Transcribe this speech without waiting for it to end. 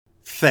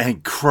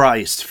Thank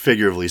Christ,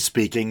 figuratively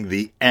speaking,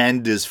 the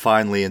end is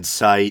finally in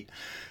sight.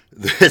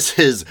 This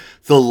is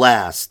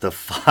the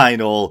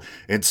final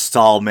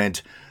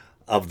installment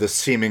of the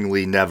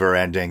seemingly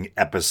never-ending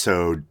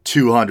episode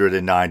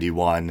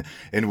 291,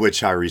 in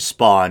which I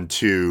respond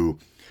to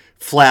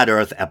Flat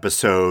Earth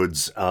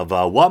episodes of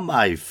one of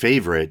my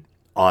favorite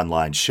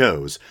online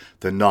shows,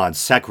 the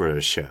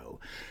NonSequitur show.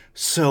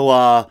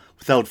 So,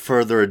 without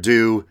further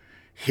ado,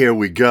 here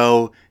we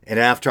go. And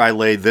after I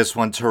lay this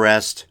one to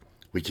rest,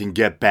 we can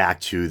get back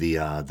to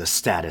the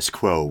status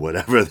quo,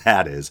 whatever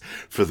that is,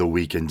 for the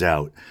week in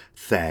doubt.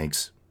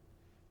 Thanks.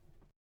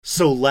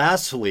 So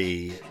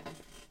lastly,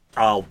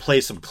 I'll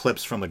play some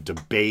clips from a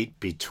debate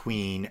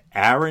between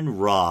Aron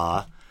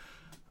Ra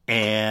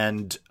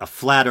and a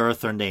flat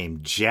earther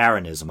named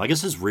Jeranism. I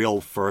guess his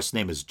real first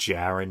name is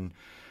Jaron.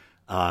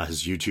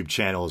 His YouTube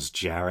channel is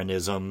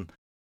Jeranism.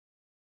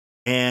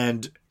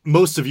 And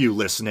most of you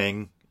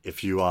listening,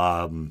 if you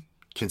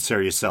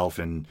consider yourself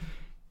an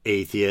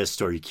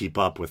atheist or you keep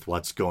up with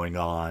what's going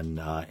on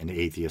in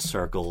atheist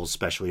circles,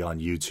 especially on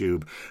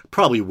YouTube,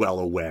 probably well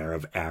aware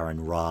of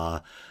Aron Ra.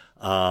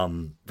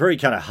 Very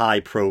kind of high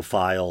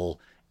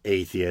profile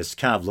atheist,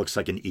 kind of looks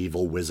like an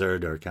evil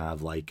wizard or kind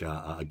of like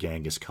a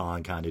Genghis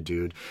Khan kind of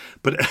dude.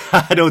 But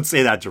I don't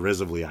say that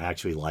derisively. I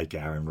actually like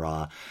Aron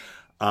Ra.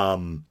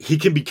 He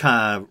can be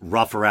kind of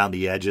rough around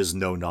the edges,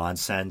 no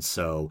nonsense.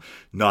 So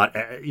not,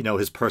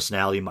 his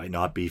personality might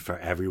not be for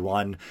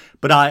everyone,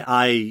 but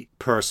I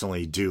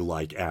personally do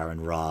like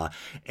Aron Ra.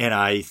 And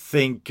I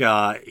think,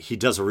 he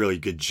does a really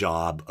good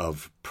job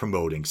of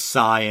promoting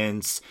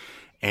science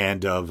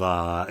and of,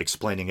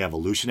 explaining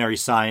evolutionary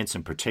science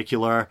in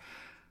particular.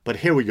 But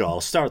here we go. I'll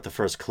start with the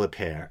first clip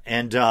here.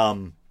 And,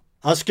 I'll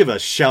just give a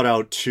shout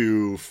out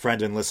to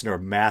friend and listener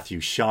Matthew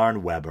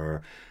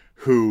Scharnweber,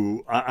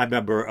 who I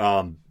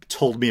remember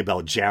told me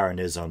about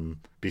Jeranism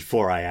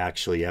before I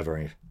actually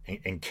ever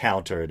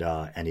encountered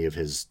any of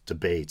his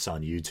debates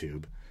on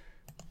YouTube.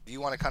 Do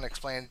you want to kind of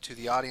explain to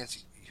the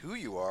audience who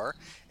you are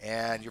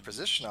and your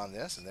position on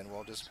this, and then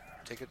we'll just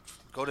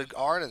go to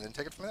Aron and then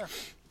take it from there.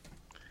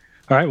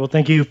 All right. Well,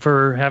 thank you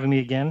for having me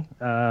again.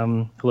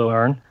 Hello,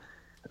 Aron.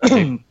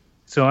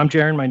 So I'm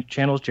Jaron. My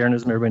channel is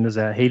Jeranism. Everybody knows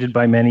that. Hated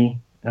by many,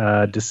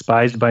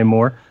 despised by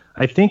more.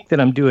 I think that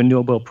I'm due a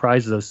Nobel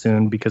Prize though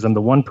soon because I'm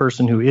the one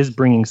person who is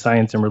bringing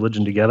science and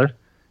religion together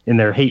in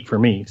their hate for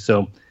me.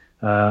 So,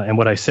 and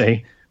what I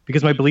say,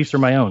 because my beliefs are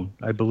my own.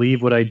 I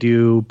believe what I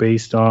do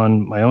based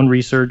on my own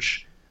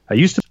research. I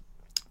used to.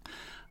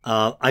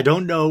 I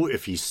don't know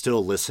if he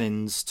still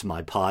listens to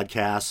my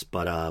podcast,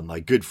 but my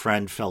good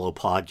friend, fellow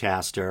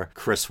podcaster,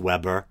 Chris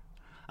Webber,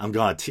 I'm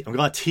gonna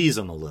tease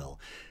him a little.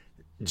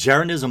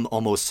 Jeranism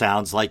almost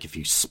sounds like if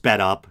you sped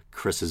up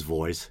Chris's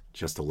voice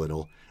just a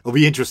little. It'll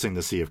be interesting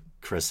to see if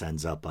Chris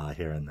ends up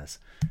hearing this.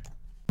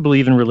 I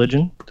believe in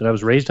religion that I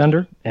was raised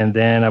under, and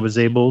then I was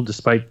able,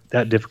 despite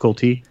that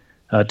difficulty,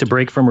 to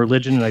break from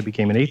religion, and I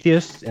became an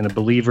atheist and a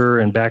believer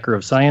and backer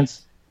of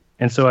science.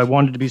 And so I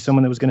wanted to be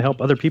someone that was going to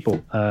help other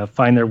people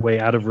find their way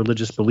out of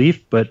religious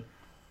belief. But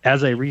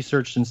as I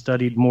researched and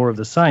studied more of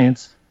the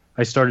science,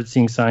 I started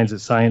seeing signs that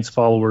science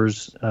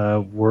followers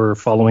were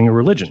following a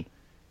religion.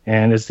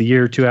 And as the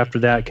year or two after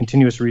that,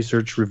 continuous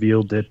research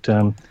revealed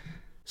that...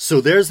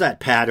 So there's that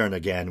pattern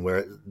again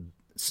where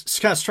it's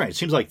kind of strange. It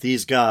seems like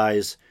these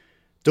guys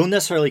don't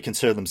necessarily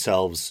consider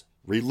themselves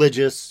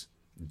religious,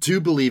 do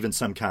believe in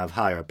some kind of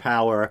higher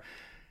power,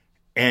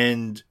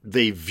 and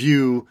they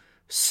view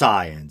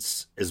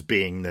science as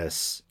being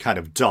this kind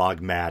of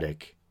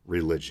dogmatic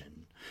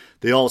religion.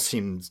 They all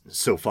seem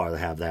so far to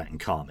have that in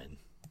common.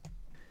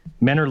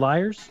 Men are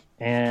liars,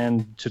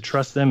 and to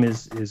trust them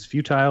is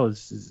futile.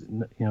 Is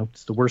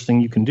it's the worst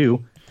thing you can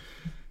do.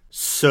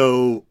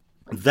 So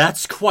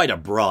that's quite a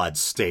broad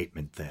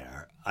statement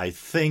there. I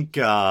think,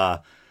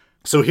 so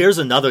here's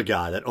another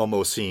guy that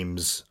almost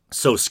seems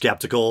so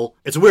skeptical.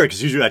 It's weird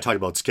because usually I talk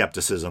about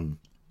skepticism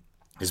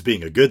as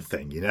being a good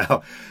thing,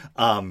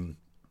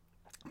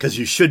 because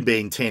you should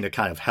maintain a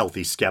kind of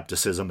healthy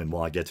skepticism and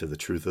want to get to the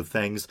truth of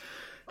things.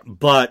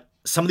 But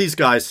some of these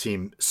guys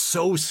seem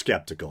so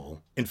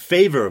skeptical in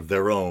favor of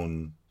their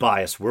own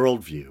biased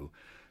worldview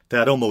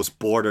that almost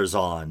borders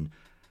on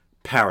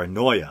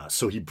paranoia.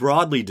 So he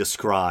broadly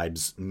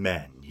describes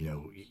men,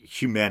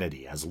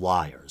 humanity, as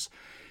liars.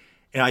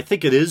 And I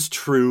think it is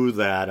true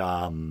that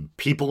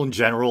people in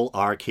general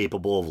are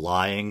capable of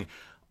lying.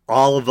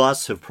 All of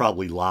us have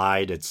probably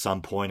lied at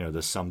some point or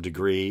to some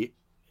degree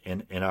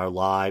in our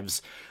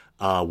lives,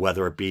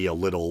 whether it be a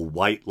little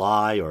white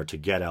lie or to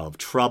get out of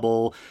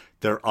trouble.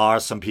 There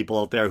are some people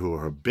out there who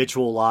are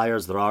habitual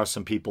liars. There are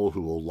some people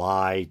who will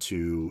lie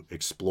to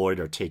exploit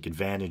or take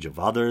advantage of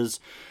others.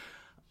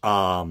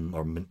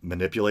 Or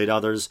manipulate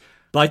others.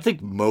 But I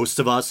think most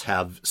of us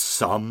have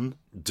some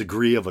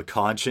degree of a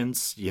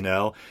conscience,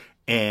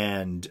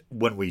 and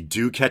when we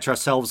do catch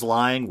ourselves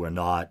lying, we're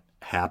not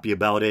happy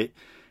about it.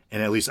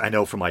 And at least I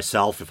know for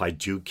myself, if I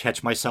do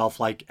catch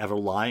myself ever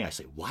lying, I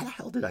say, why the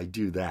hell did I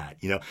do that?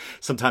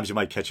 Sometimes you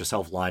might catch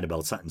yourself lying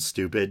about something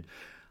stupid.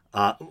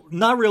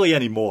 Not really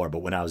anymore,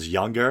 but when I was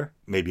younger,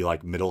 maybe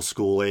like middle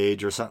school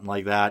age or something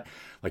like that,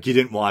 like you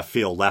didn't want to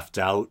feel left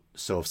out.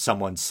 So if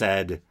someone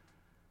said,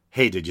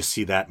 hey, did you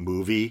see that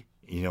movie?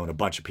 You know, and a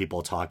bunch of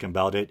people talking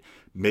about it,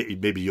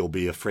 maybe you'll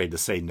be afraid to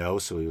say no.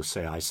 So you'll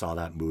say, I saw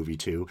that movie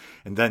too.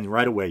 And then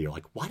right away, you're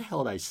like, why the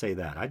hell did I say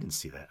that? I didn't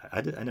see that.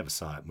 I never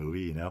saw that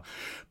movie, you know.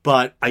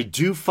 But I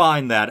do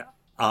find that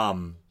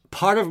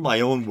part of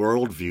my own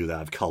worldview that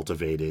I've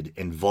cultivated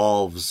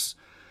involves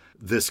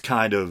this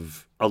kind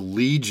of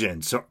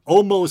allegiance or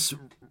almost,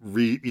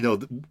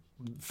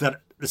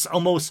 that it's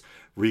almost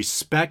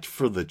respect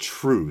for the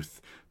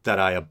truth that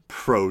I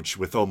approach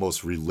with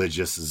almost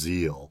religious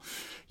zeal.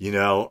 You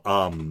know,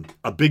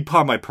 a big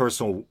part of my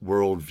personal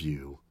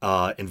worldview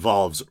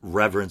involves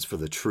reverence for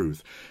the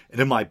truth. And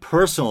in my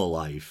personal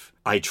life,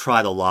 I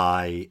try to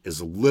lie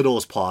as little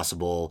as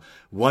possible.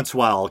 Once in a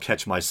while, I'll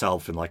catch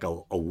myself in like a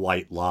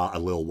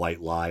little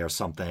white lie or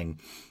something.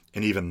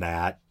 And even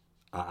that,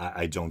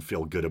 I don't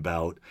feel good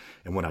about.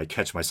 And when I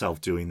catch myself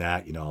doing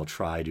that, you know, I'll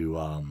try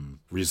to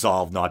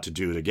resolve not to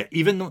do it again.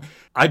 Even though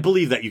I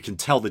believe that you can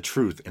tell the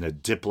truth in a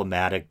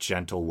diplomatic,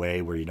 gentle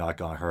way where you're not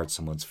going to hurt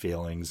someone's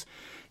feelings.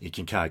 You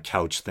can kind of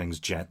couch things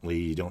gently.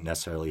 You don't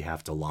necessarily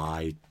have to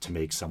lie to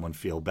make someone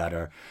feel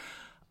better.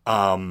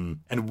 And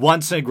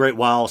once in a great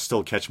while, I'll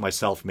still catch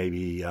myself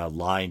maybe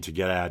lying to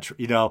get at,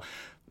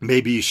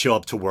 maybe you show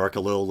up to work a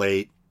little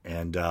late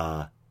and,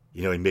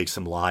 he makes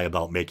some lie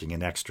about making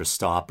an extra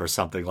stop or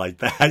something like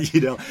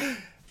that,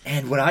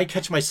 And when I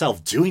catch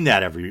myself doing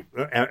that every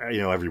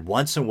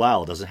once in a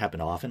while, it doesn't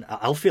happen often,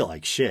 I'll feel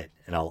like shit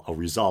and I'll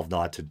resolve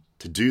not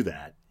to do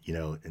that,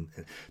 and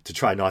to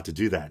try not to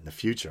do that in the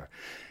future.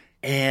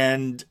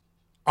 And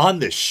on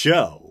this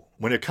show,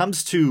 when it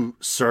comes to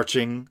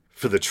searching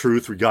for the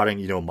truth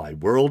regarding, my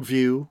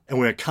worldview, and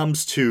when it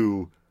comes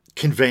to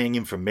conveying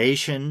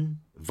information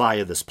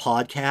via this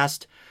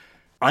podcast,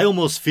 I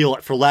almost feel,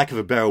 for lack of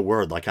a better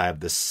word, like I have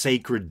this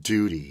sacred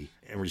duty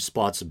and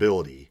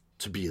responsibility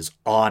to be as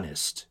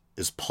honest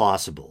as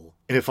possible.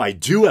 And if I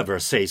do ever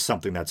say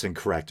something that's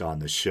incorrect on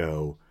the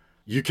show,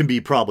 you can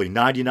be probably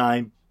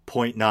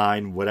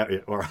 99.9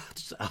 whatever or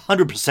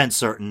 100%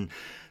 certain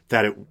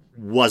that it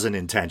wasn't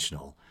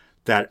intentional,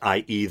 that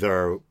I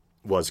either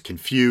was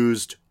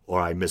confused or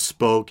I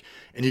misspoke.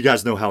 And you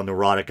guys know how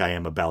neurotic I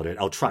am about it.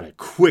 I'll try to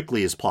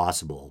quickly as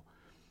possible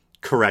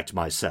correct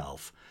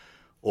myself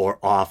or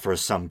offer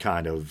some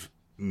kind of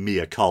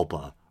mea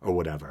culpa or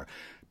whatever.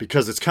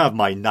 Because it's kind of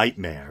my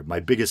nightmare, my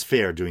biggest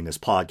fear doing this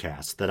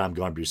podcast, that I'm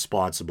going to be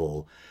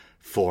responsible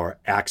for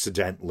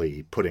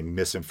accidentally putting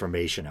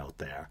misinformation out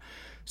there.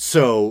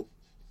 So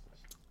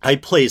I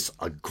place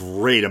a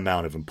great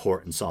amount of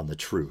importance on the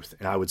truth.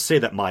 And I would say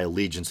that my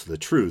allegiance to the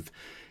truth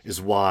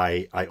is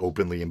why I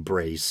openly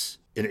embrace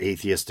an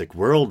atheistic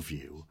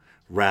worldview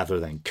rather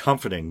than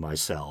comforting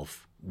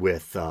myself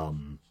with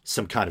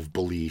some kind of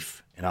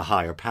belief in a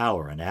higher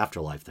power, an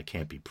afterlife that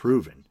can't be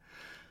proven.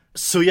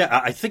 So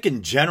yeah, I think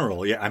in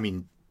general,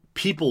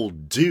 people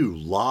do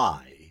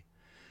lie,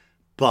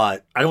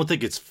 but I don't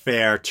think it's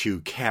fair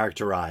to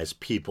characterize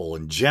people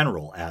in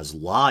general as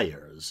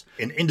liars.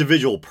 An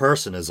individual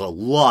person is a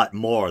lot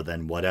more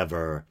than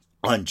whatever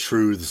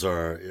untruths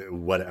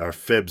or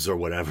fibs or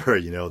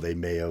whatever, they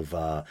may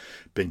have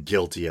been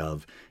guilty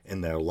of in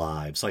their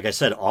lives. Like I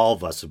said, all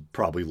of us have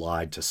probably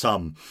lied to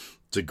some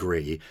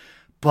degree,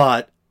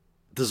 but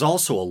there's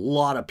also a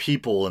lot of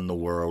people in the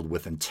world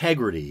with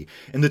integrity,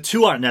 and the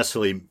two aren't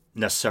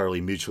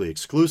necessarily mutually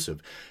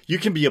exclusive. You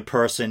can be a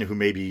person who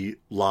maybe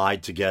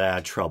lied to get out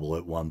of trouble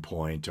at one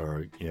point,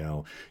 or,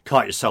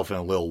 caught yourself in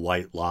a little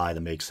white lie to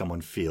make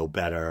someone feel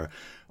better,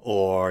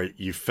 or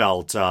you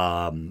felt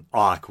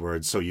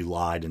awkward, so you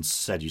lied and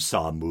said you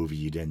saw a movie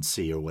you didn't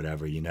see or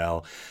whatever,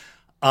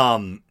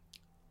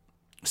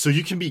 So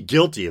you can be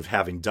guilty of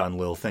having done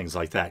little things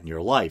like that in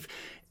your life.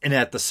 And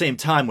at the same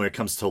time, when it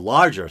comes to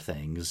larger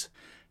things,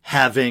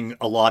 having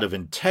a lot of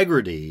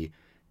integrity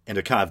and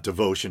a kind of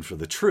devotion for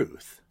the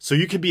truth. So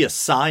you could be a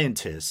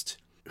scientist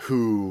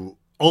who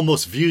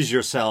almost views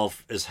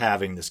yourself as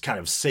having this kind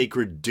of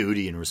sacred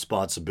duty and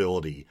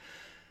responsibility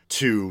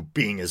to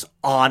being as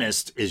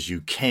honest as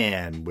you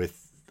can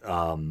with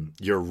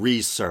your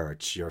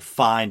research, your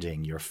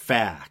finding, your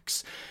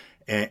facts,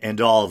 and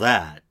all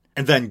that.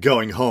 And then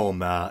going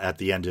home at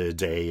the end of the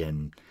day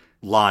and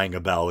lying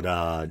about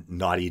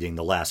not eating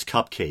the last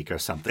cupcake or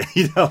something.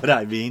 You know what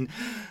I mean?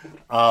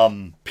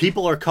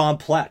 People are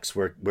complex.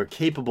 We're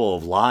capable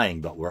of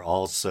lying, but we're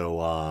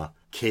also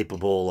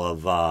capable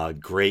of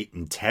great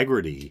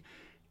integrity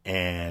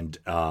and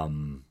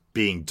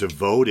being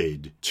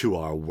devoted to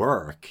our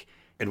work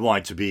and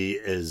wanting to be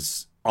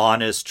as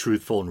honest,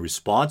 truthful, and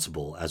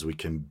responsible as we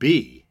can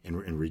be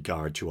in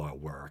regard to our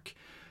work.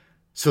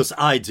 So this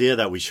idea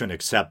that we shouldn't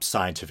accept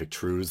scientific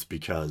truths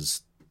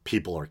because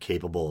people are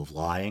capable of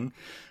lying.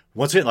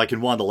 Once again, like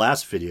in one of the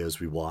last videos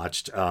we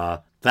watched,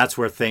 that's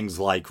where things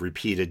like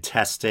repeated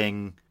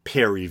testing,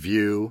 peer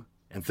review,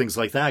 and things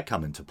like that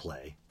come into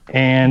play.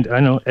 And I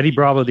know Eddie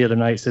Bravo the other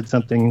night said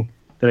something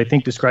that I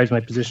think describes my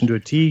position to a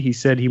T. He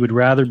said he would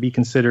rather be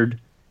considered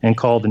and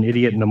called an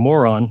idiot and a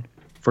moron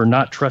for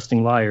not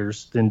trusting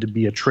liars than to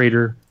be a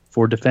traitor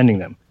for defending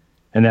them.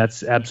 And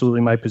that's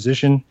absolutely my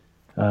position.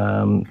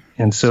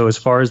 And so as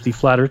far as the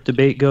flat earth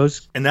debate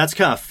goes. And that's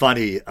kind of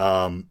funny.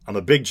 I'm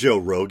a big Joe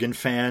Rogan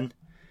fan.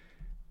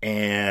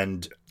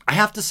 And I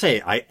have to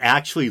say, I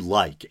actually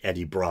like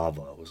Eddie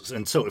Bravo.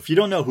 And so if you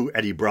don't know who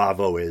Eddie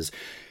Bravo is,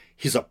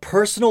 he's a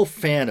personal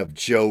fan of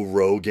Joe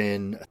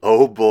Rogan.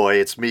 Oh boy,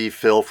 it's me,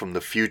 Phil from the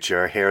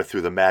future, here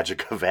through the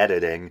magic of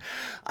editing.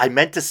 I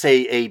meant to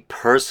say a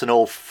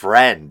personal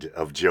friend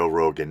of Joe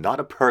Rogan, not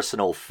a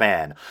personal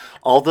fan.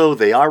 Although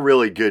they are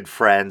really good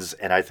friends,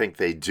 and I think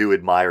they do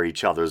admire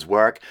each other's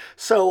work.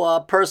 So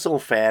a personal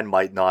fan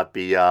might not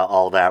be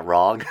all that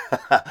wrong,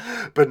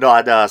 but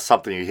not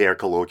something you hear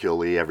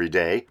colloquially every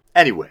day.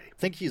 Anyway, I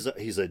think he's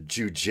a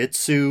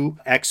jiu-jitsu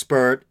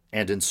expert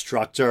and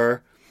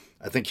instructor.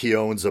 I think he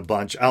owns a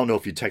bunch. I don't know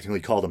if you technically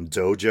call them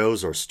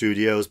dojos or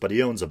studios, but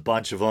he owns a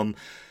bunch of them.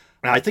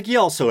 And I think he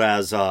also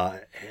has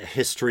a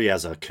history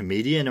as a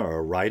comedian or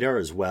a writer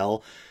as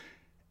well.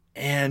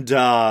 And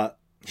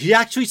he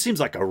actually seems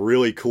like a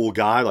really cool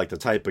guy, like the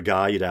type of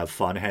guy you'd have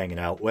fun hanging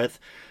out with.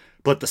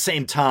 But at the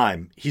same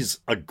time, he's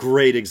a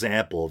great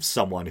example of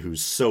someone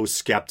who's so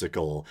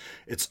skeptical,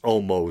 it's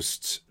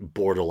almost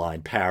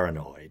borderline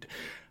paranoid.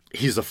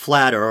 He's a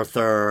flat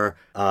earther,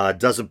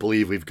 doesn't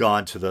believe we've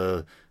gone to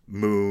the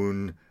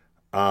moon.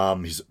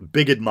 He's a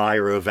big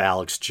admirer of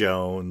Alex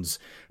Jones,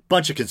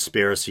 bunch of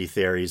conspiracy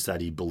theories that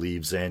he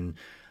believes in.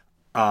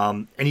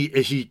 And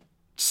he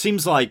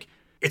seems like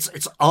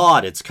it's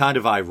odd. It's kind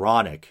of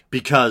ironic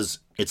because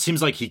it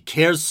seems like he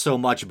cares so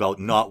much about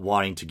not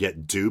wanting to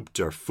get duped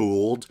or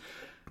fooled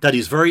that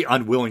he's very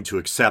unwilling to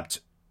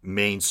accept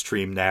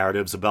mainstream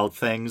narratives about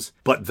things,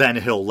 but then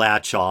he'll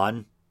latch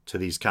on to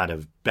these kind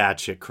of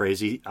batshit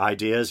crazy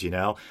ideas, you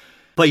know?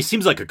 But he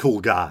seems like a cool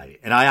guy,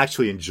 and I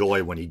actually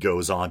enjoy when he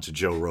goes on to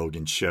Joe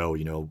Rogan's show,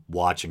 you know,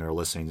 watching or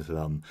listening to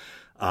them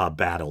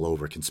battle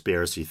over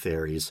conspiracy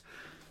theories.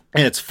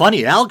 And it's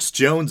funny, Alex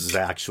Jones is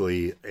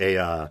actually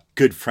a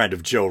good friend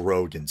of Joe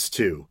Rogan's,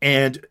 too.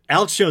 And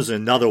Alex Jones is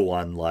another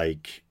one,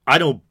 like, I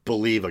don't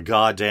believe a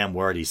goddamn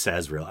word he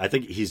says, really. I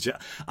think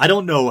I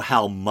don't know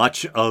how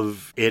much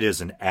of it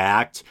is an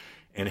act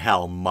and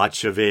how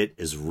much of it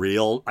is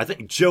real. I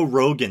think Joe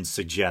Rogan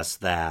suggests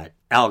that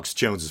Alex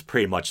Jones is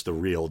pretty much the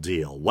real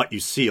deal. What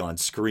you see on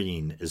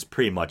screen is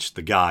pretty much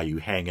the guy you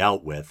hang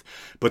out with,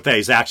 but that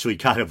he's actually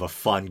kind of a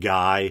fun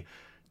guy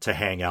to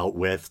hang out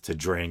with, to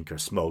drink or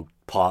smoke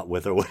pot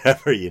with or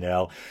whatever, you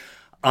know.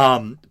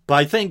 But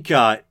I think,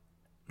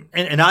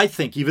 and I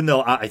think, even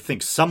though I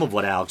think some of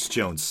what Alex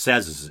Jones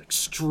says is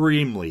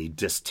extremely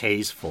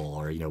distasteful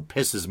or, you know,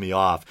 pisses me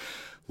off,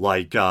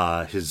 like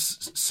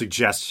his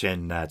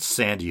suggestion that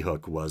Sandy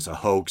Hook was a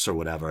hoax or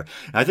whatever.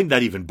 And I think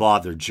that even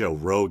bothered Joe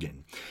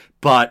Rogan.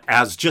 But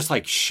as just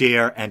like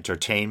sheer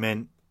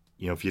entertainment,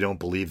 you know, if you don't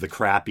believe the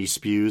crap he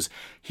spews,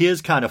 he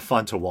is kind of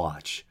fun to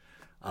watch.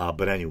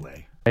 But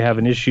anyway. I have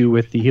an issue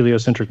with the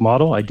heliocentric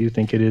model. I do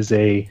think it is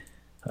a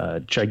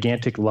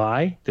gigantic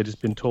lie that has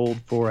been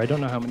told for I don't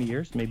know how many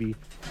years, maybe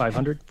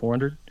 500,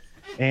 400,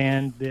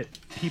 and that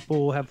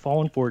people have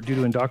fallen for it due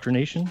to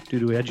indoctrination, due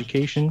to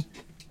education.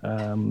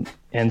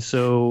 And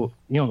so,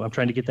 you know, I'm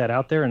trying to get that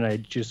out there, and I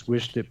just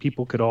wish that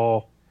people could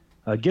all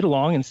get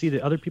along and see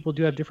that other people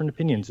do have different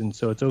opinions. And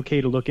so it's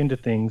okay to look into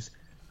things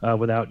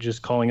without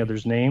just calling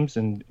others names.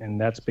 And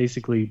that's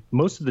basically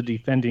most of the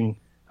defending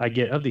I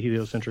get of the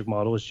heliocentric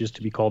model is just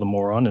to be called a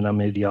moron and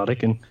I'm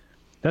idiotic. And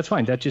that's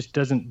fine. That just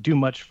doesn't do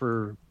much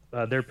for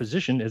their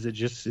position, as it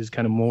just is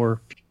kind of more.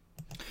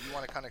 You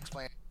want to kind of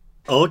explain?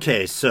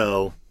 Okay,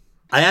 so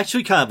I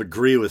actually kind of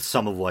agree with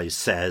some of what he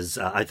says.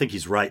 I think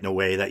he's right in a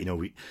way that, you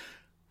know,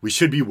 we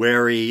should be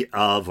wary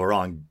of or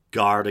on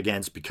guard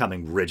against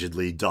becoming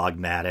rigidly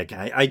dogmatic.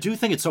 I do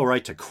think it's all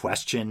right to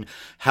question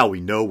how we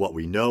know what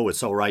we know.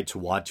 It's all right to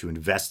want to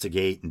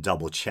investigate and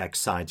double-check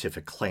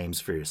scientific claims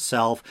for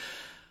yourself.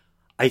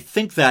 I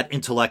think that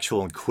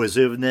intellectual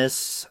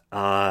inquisitiveness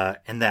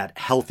and that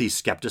healthy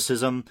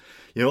skepticism,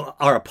 you know,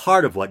 are a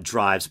part of what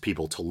drives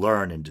people to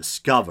learn and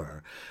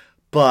discover.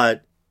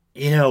 But,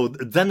 you know,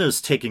 then there's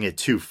taking it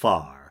too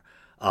far.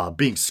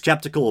 Being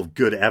skeptical of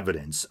good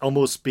evidence,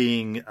 almost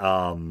being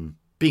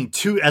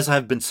too, as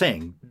I've been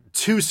saying,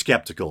 too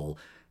skeptical,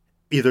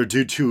 either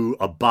due to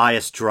a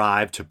biased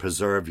drive to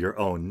preserve your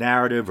own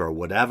narrative or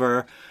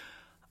whatever.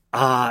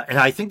 And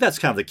I think that's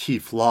kind of the key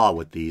flaw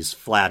with these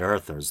flat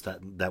earthers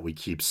that we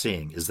keep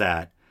seeing, is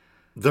that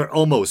they're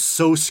almost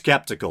so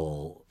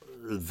skeptical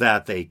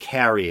that they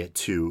carry it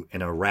to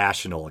an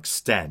irrational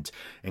extent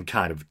and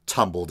kind of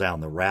tumble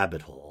down the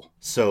rabbit hole.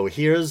 So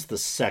here's the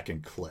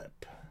second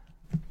clip.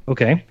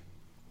 Okay.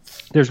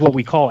 There's what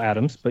we call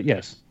atoms, but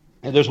yes.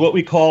 And there's what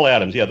we call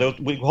atoms. Yeah,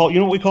 you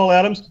know what we call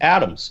atoms?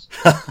 Atoms.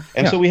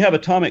 And so we have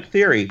atomic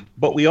theory,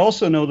 but we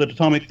also know that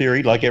atomic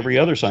theory, like every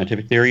other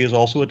scientific theory, is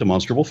also a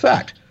demonstrable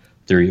fact.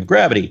 Theory of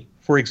gravity,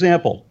 for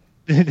example.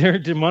 They're a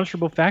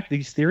demonstrable fact,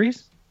 these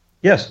theories?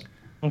 Yes.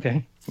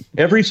 Okay.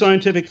 Every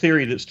scientific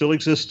theory that still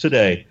exists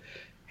today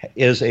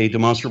is a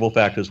demonstrable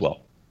fact as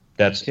well.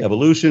 That's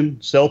evolution,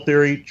 cell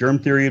theory, germ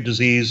theory of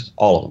disease,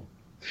 all of them.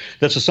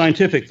 That's a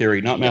scientific theory,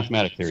 not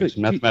mathematic theories.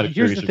 So mathematic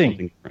here's theories the are thing.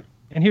 something different.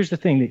 And here's the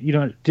thing that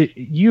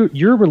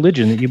your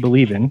religion that you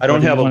believe in. I don't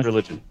whether have you a want-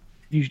 religion.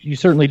 You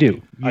certainly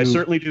do. I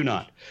certainly do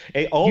not.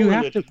 All You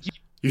have religions, to.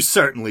 You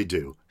certainly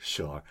do,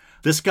 sure.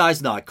 This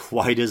guy's not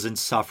quite as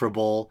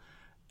insufferable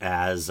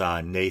as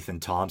Nathan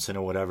Thompson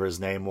or whatever his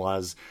name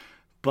was.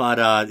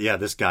 But, yeah,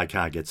 this guy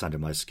kind of gets under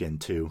my skin,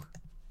 too.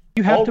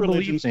 You have all to believe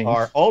religions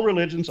things. all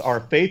religions are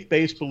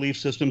faith-based belief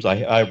systems.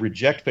 I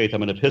reject faith.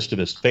 I'm an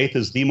epistemist. Faith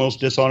is the most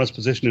dishonest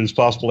position it is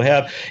possible to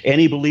have.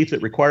 Any belief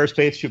that requires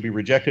faith should be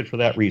rejected for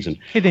that reason.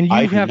 Okay, then you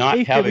I do have not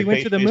faith have that we a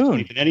went to the faith-based moon.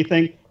 belief in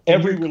anything.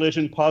 Every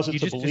religion You posits a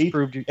just belief.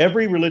 disproved it.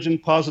 Every religion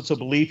posits a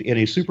belief in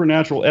a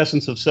supernatural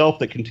essence of self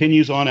that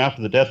continues on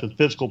after the death of the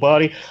physical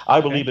body.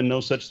 I believe in no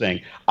such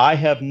thing. I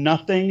have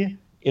nothing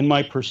in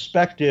my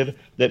perspective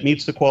that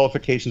meets the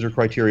qualifications or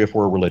criteria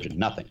for a religion.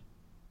 Nothing.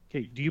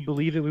 Okay, do you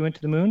believe that we went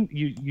to the moon?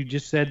 You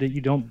just said that you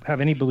don't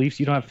have any beliefs.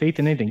 You don't have faith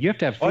in anything. You have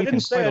to have faith I in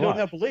didn't say quite I a don't lot.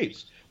 have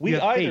beliefs. We You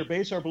have either faith.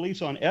 base our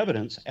beliefs on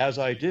evidence, as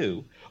I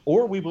do,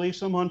 or we believe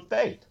some on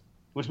faith,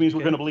 which means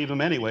we're going to believe them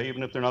anyway,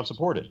 even if they're not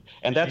supported.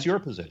 And that's your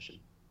position,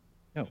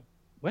 No.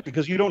 What?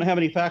 because you don't have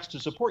any facts to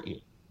support you.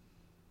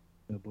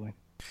 Oh boy.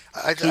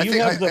 I So you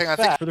think, have the hang on, I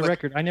fact- think, For the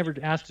record, I never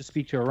asked to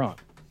speak to Aron.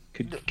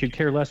 Could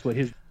care less what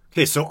his.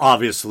 Okay, so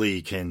obviously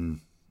you can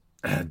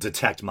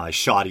detect my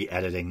shoddy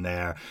editing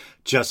there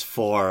just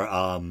for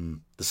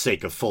the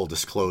sake of full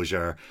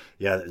disclosure.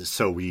 Yeah,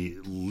 so we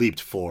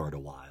leaped forward a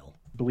while.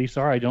 Beliefs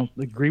are. I don't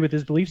agree with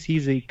his beliefs.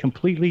 He's a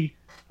completely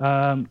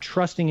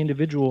trusting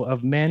individual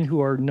of men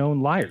who are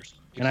known liars.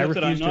 And I Except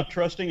that I'm refuse not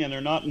trusting, and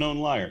they're not known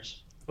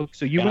liars. to.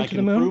 So you and I went to the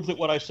can moon. prove that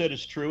what I said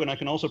is true, and I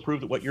can also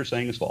prove that what you're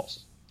saying is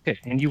false. Okay,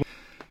 and you.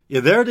 Yeah,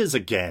 there it is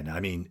again. I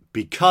mean,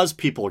 because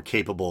people are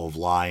capable of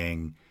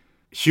lying,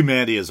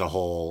 humanity as a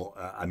whole,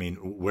 I mean,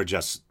 we're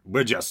just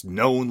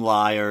known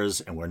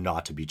liars, and we're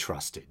not to be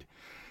trusted.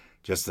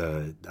 Just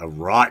a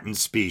rotten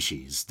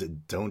species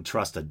that don't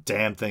trust a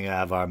damn thing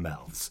out of our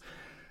mouths.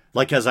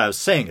 Like as I was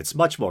saying, it's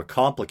much more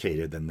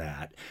complicated than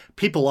that.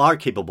 People are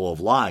capable of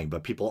lying,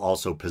 but people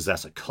also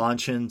possess a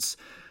conscience.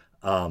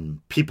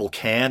 People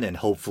can, and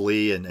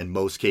hopefully, and in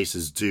most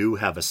cases do,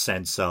 have a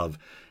sense of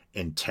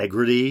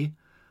integrity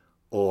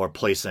or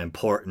place an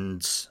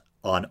importance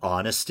on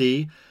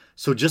honesty.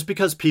 So just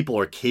because people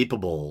are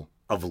capable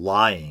of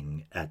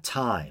lying at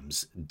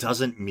times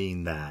doesn't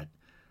mean that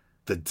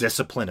the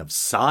discipline of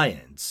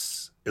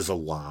science is a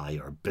lie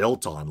or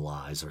built on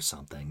lies or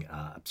something.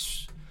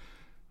 It's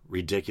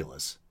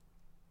ridiculous.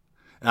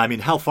 I mean,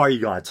 how far are you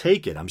going to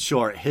take it? I'm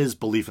sure his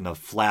belief in the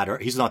flat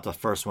earth, he's not the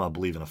first one to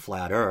believe in a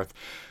flat earth,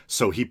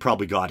 so he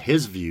probably got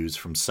his views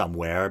from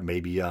somewhere.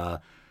 Maybe,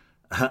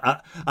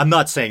 I'm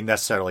not saying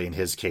necessarily in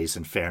his case,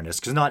 in fairness,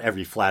 because not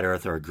every flat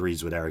earther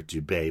agrees with Eric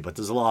Dubay, but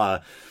there's a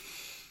lot of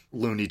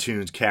Looney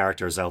Tunes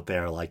characters out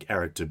there like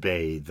Eric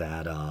Dubay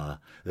that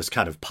this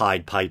kind of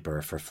Pied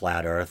Piper for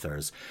flat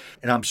earthers.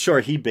 And I'm sure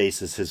he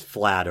bases his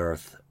flat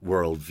earth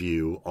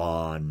worldview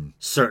on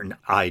certain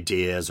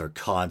ideas or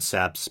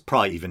concepts,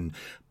 probably even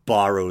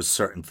borrows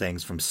certain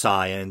things from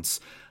science.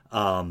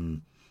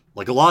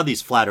 Like a lot of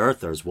these flat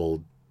earthers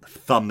will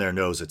thumb their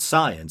nose at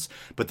science,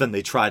 but then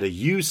they try to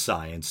use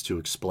science to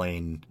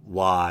explain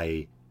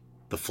why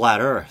the flat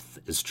earth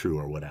is true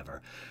or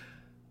whatever.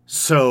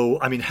 So,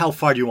 I mean, how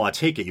far do you want to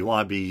take it? You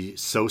want to be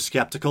so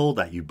skeptical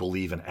that you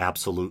believe in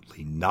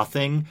absolutely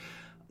nothing,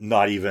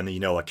 not even,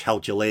 a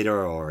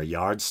calculator or a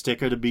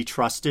yardsticker to be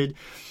trusted?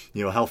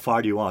 How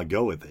far do you want to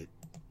go with it?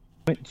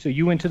 So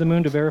you went to the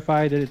moon to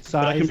verify that it's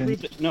But I size. can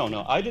prove that.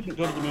 No, I didn't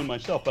go to the moon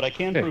myself, but I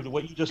can prove that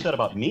what you just said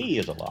about me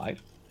is a lie.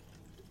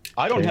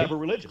 I don't have a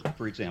religion,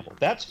 for example.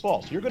 That's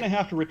false. You're going to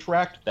have to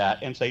retract that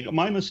and say,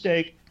 my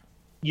mistake,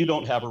 you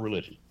don't have a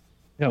religion.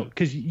 No,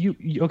 because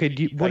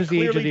okay. What is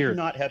the age of the I earth? clearly do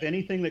not have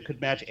anything that could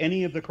match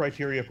any of the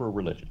criteria for a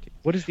religion.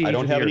 What is the age I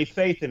don't of the have any earth?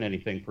 faith in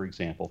anything, for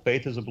example.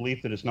 Faith is a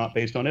belief that is not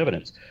based on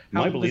evidence.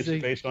 My old beliefs is are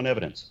the- based on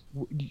evidence.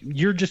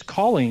 You're just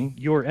calling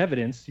your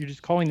evidence. You're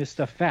just calling this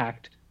stuff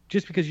fact,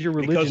 just because your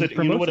religion Because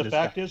you know what promotes a it as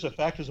fact is? A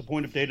fact is a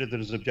point of data that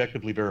is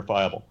objectively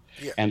verifiable.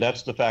 Yeah. And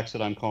that's the facts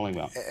that I'm calling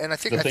out. And I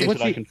think, The I things think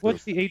that I can prove.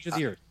 What's the age of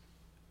the earth?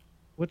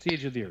 What's the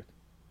age of the earth?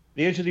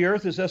 The age of the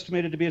Earth is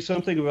estimated to be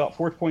something about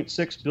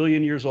 4.6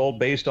 billion years old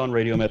based on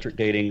radiometric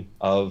dating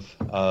of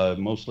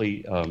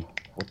mostly,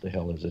 what the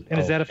hell is it? And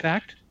is that a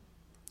fact?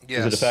 yes.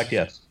 Is it a fact?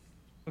 Yes.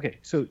 Okay,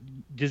 so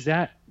does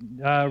that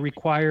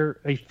require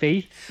a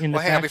faith in the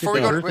Well, hang on, fact before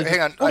that we the go, Earth is?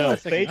 hang on. Hold on No, a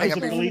second. faith I'm is a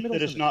in the belief middle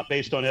that of is not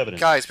based on evidence.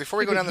 Guys, before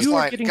we go Okay, down this you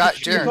are line, getting God,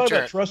 confused. You're talking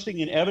Jared, about trusting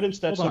in evidence.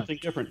 That's Hold on. something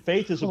different.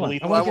 Faith is a Hold on.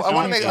 belief. I want to I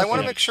wanna get make- I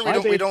wanna make sure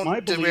we don't my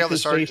derail belief this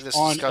is art- based this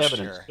on discussion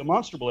evidence, here.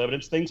 demonstrable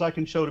evidence, things I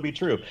can show to be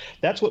true.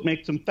 That's what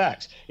makes them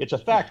facts. It's a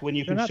fact when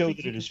you They're can not show things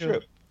that you it can is show.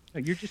 true.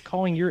 No, you're just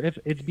calling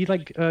it'd be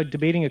like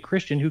debating a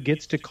Christian who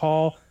gets to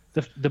call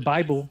the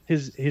Bible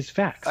his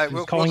facts. All right, He's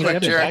real calling quick, it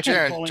evidence.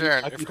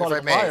 Jared, I can if call I it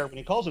a may. liar when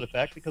he calls it a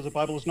fact because the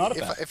Bible is not a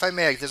fact. If I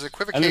may, there's an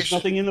And there's equivocation.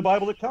 nothing in the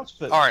Bible that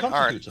constitutes a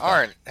fact.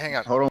 Aaron, hang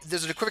on. Hold on.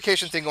 There's an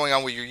equivocation thing going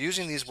on where you're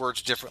using these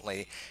words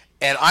differently.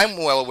 And I'm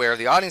well aware,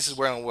 the audience is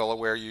well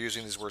aware you're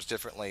using these words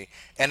differently,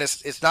 and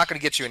it's not going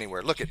to get you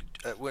anywhere. Look at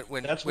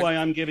That's why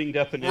I'm giving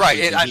definitions, right,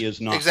 and he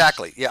is not.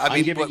 Exactly. Yeah,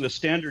 I'm giving the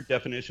standard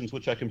definitions,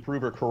 which I can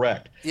prove are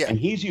correct. Yeah. And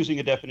he's using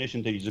a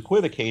definition that he's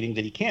equivocating,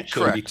 that he can't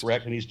show to be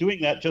correct, and he's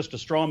doing that just to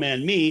straw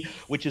man me,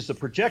 which is the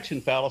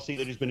projection fallacy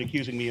that he's been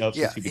accusing me of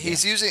since he began.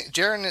 He's using,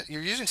 Jaron,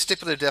 you're using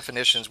stipulative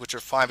definitions, which are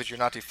fine, but you're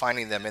not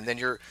defining them, and then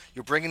you're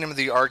bringing him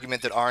the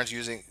argument that Aron's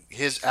using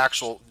his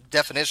actual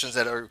definitions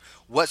that are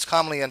what's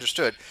commonly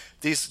understood.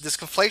 This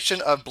conflation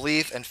of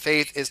belief and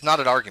faith is not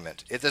an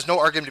argument. There's no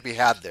argument to be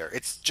had there.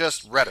 It's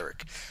just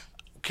rhetoric.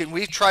 Can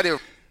we try to...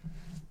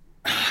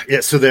 Yeah,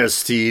 so there's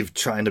Steve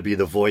trying to be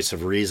the voice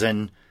of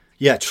reason.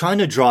 Yeah, trying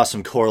to draw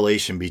some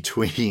correlation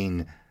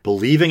between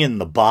believing in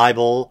the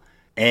Bible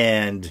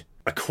and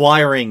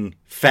acquiring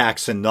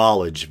facts and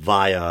knowledge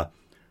via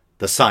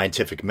the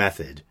scientific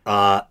method.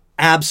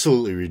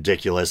 Absolutely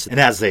ridiculous. And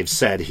as they've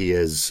said, he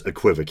is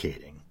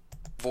equivocating.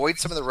 Avoid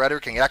some of the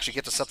rhetoric and actually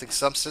get to something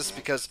substance,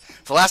 because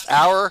for the last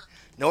hour,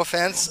 no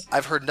offense,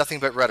 I've heard nothing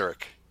but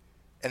rhetoric.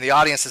 And the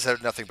audience has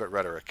heard nothing but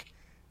rhetoric.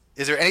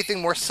 Is there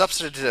anything more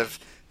substantive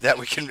that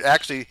we can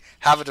actually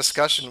have a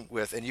discussion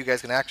with and you guys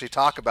can actually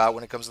talk about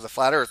when it comes to the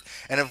flat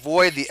earth, and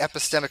avoid the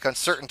epistemic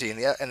uncertainty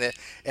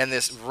and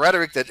this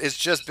rhetoric that is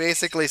just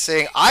basically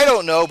saying, I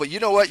don't know, but you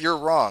know what, you're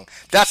wrong.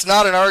 That's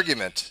not an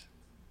argument.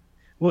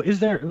 Well,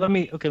 let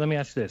me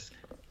ask this.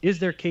 Is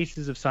there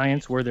cases of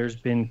science where there's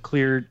been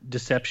clear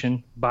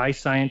deception by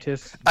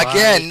scientists?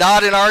 Again,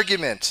 not an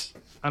argument.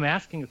 I'm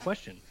asking a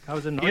question. How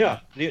is it an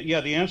argument?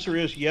 The answer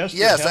is yes.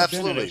 Yes,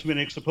 absolutely. And it's been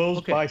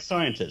exposed by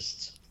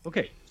scientists.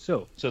 Okay,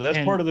 so that's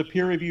part of the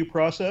peer review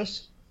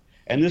process,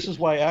 and this is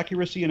why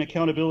accuracy and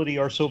accountability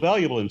are so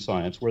valuable in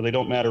science, where they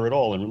don't matter at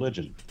all in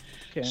religion.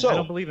 Okay, I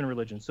don't believe in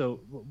religion.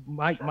 So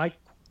my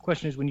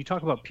question is, when you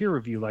talk about peer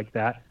review like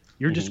that,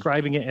 you're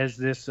describing it as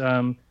this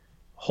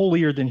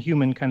holier than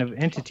human kind of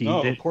entity.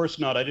 No, of course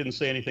not. I didn't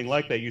say anything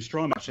like that. You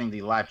strong watching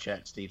the live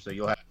chat, Steve. So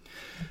you'll have.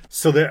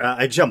 So there,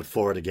 I jumped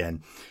forward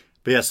again,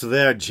 but yeah. So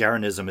there,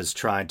 Jeranism is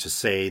trying to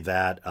say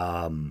that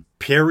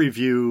peer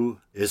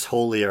review is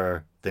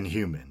holier than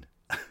human,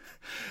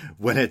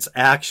 when it's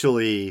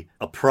actually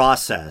a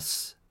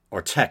process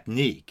or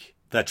technique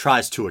that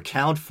tries to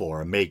account for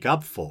and make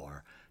up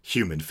for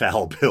human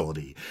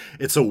fallibility.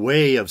 It's a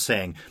way of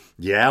saying,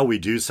 yeah, we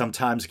do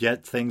sometimes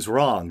get things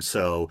wrong.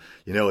 So,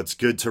 it's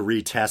good to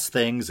retest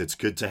things. It's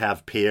good to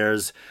have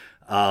peers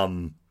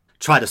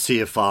try to see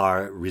if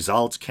our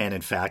results can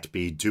in fact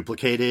be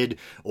duplicated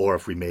or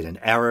if we made an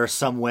error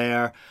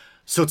somewhere.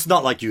 So it's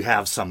not like you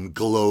have some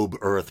globe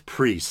earth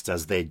priest,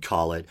 as they'd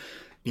call it.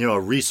 A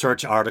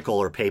research article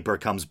or paper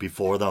comes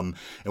before them,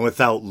 and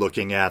without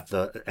looking at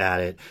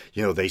it,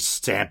 they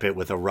stamp it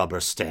with a rubber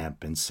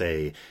stamp and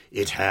say,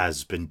 it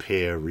has been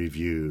peer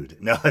reviewed.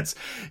 No,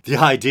 the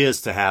idea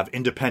is to have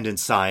independent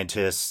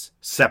scientists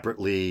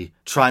separately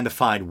trying to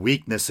find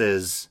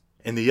weaknesses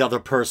in the other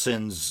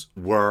person's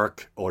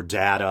work or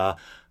data,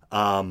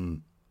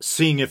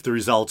 seeing if the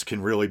results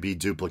can really be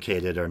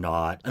duplicated or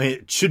not. I mean,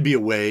 it should be a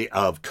way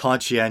of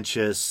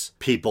conscientious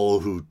people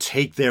who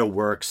take their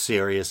work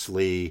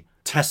seriously,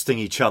 testing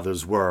each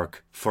other's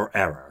work for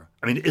error.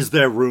 I mean, is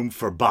there room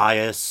for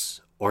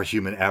bias or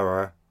human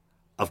error?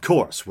 Of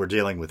course, we're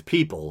dealing with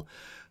people,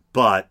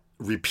 but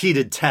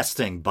repeated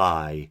testing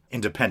by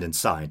independent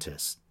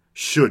scientists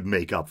should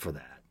make up for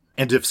that.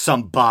 And if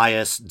some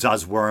bias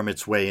does worm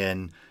its way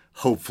in,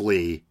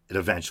 hopefully it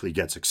eventually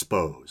gets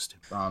exposed.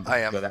 I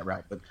am. Go that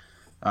route.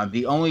 But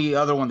the only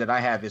other one that I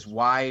have is,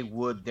 why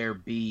would there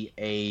be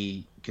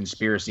a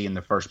conspiracy in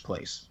the first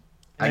place?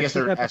 I guess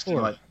they're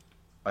asking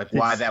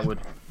why that would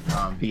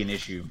be an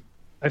issue.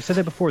 I've said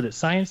that before, that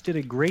science did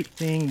a great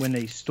thing when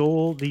they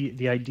stole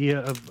the idea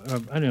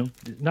of I don't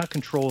know, not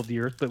control of the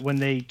earth, but when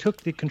they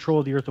took the control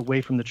of the earth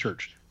away from the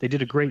church. They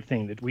did a great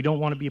thing, that we don't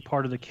want to be a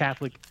part of the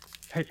Catholic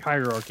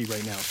hierarchy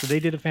right now. So they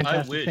did a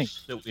fantastic thing. I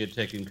wish that we had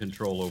taken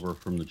control over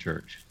from the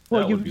church.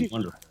 Well, that would be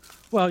wonderful.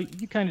 Well,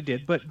 you kind of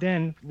did, but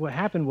then what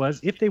happened was,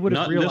 if they would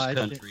have realized...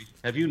 Not in this country.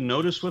 Have you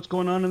noticed what's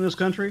going on in this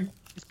country?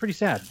 It's pretty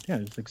sad. Yeah,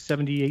 it's like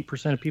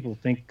 78% of people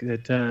think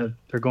that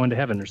they're going to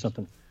heaven or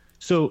something.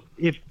 So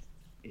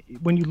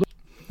when you look...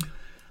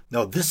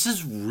 No, this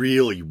is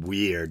really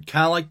weird.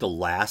 Kind of like the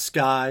last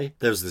guy.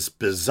 There's this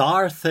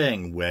bizarre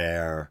thing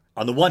where,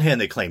 on the one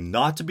hand, they claim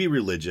not to be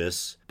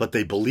religious, but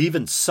they believe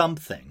in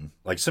something,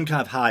 like some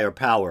kind of higher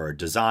power or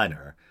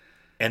designer.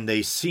 And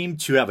they seem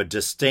to have a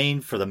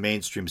disdain for the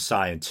mainstream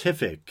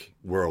scientific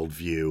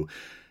worldview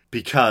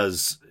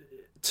because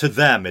to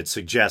them it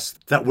suggests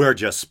that we're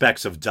just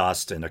specks of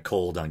dust in a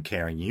cold,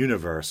 uncaring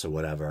universe or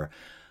whatever.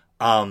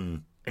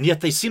 And yet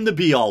they seem to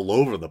be all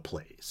over the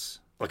place.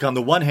 Like, on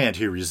the one hand,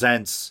 he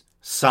resents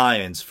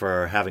science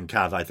for having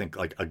kind of, I think,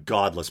 like a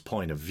godless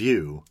point of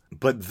view.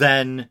 But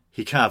then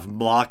he kind of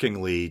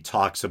mockingly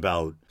talks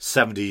about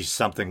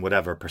 70-something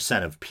whatever %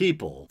 of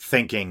people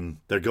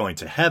thinking they're going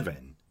to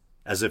heaven,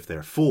 as if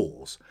they're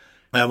fools.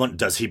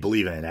 Does he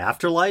believe in an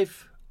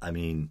afterlife? I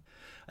mean,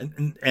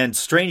 and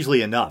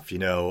strangely enough,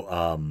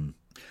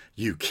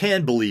 you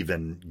can believe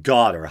in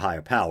God or a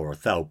higher power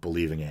without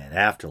believing in an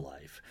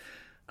afterlife.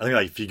 I think,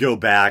 like, if you go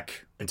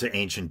back into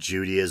ancient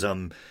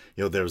Judaism,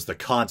 there's the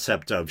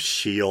concept of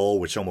Sheol,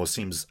 which almost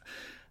seems,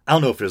 I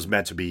don't know if it was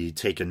meant to be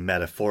taken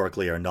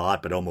metaphorically or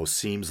not, but almost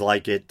seems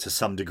like it to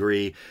some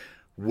degree,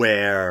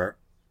 where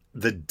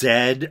the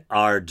dead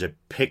are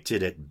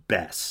depicted at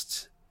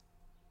best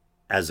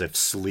as if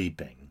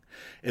sleeping.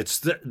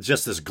 It's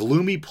just this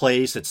gloomy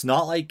place. It's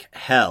not like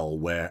hell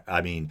where,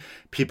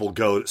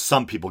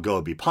 some people go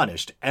to be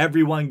punished.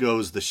 Everyone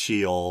goes to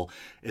Sheol.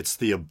 It's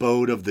the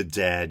abode of the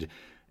dead,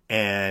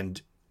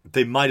 and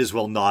they might as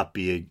well not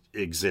be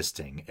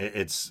existing.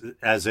 It's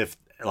as if,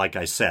 like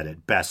I said,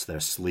 at best they're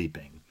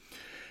sleeping.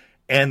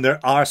 And there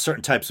are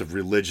certain types of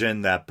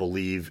religion that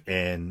believe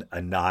in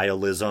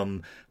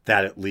annihilism,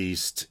 that at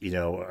least,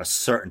 a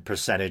certain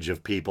percentage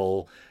of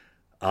people,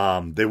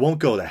 they won't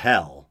go to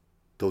hell.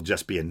 They'll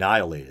just be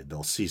annihilated.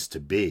 They'll cease to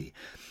be.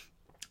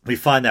 We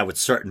find that with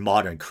certain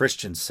modern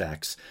Christian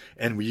sects,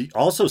 and we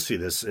also see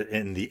this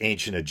in the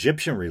ancient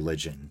Egyptian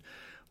religion,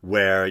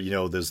 where,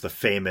 there's the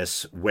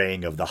famous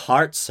weighing of the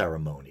heart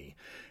ceremony.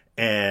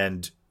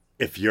 And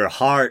if your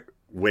heart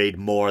weighed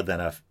more than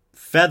a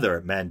feather,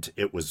 it meant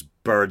it was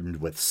burdened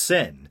with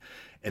sin.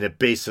 And it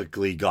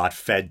basically got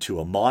fed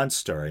to a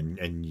monster,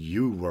 and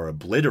you were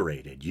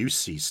obliterated. You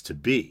ceased to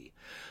be.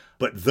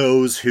 But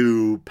those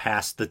who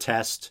passed the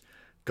test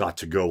got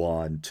to go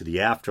on to the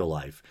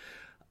afterlife.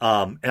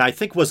 And I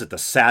think, was it the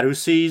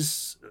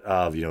Sadducees,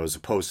 as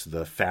opposed to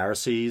the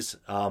Pharisees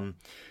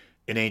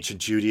in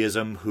ancient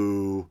Judaism,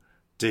 who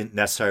didn't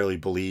necessarily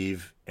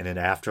believe in an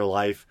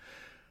afterlife?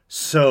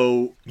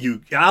 So I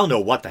don't know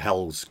what the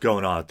hell's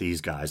going on with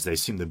these guys. They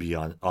seem to be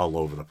all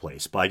over the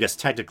place. But I guess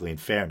technically, in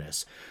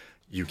fairness,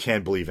 you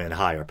can believe in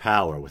higher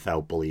power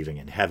without believing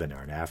in heaven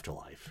or an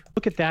afterlife.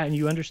 Look at that, and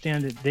you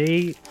understand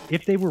that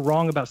if they were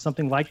wrong about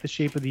something like the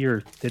shape of the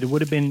earth, that it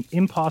would have been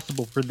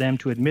impossible for them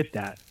to admit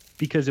that,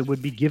 because it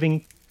would be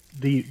giving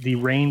the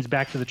reins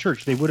back to the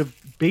church. They would have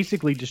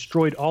basically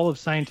destroyed all of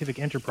scientific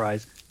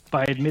enterprise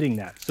by admitting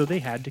that. So they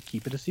had to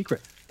keep it a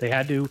secret. They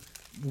had to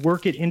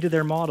work it into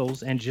their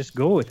models and just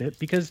go with it,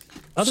 because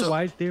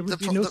otherwise there would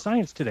be no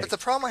science today. But the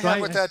problem I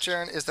have with that,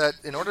 Jaron, is that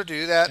in order to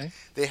do that,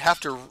 they have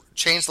to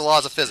change the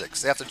laws of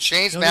physics. They have to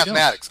change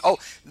mathematics.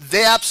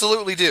 They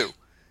absolutely do.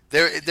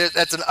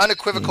 That's an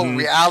unequivocal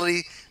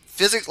reality.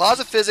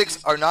 Laws of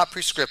physics are not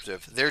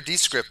prescriptive. They're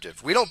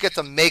descriptive. We don't get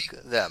to make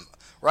them,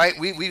 right?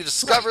 We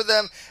discover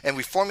them and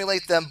we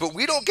formulate them, but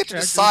we don't get to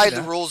decide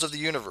the rules of the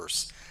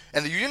universe.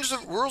 And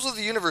the rules of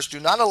the universe do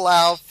not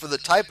allow for the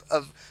type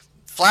of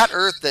flat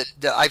Earth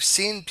that I've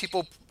seen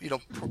people,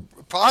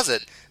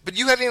 posit, but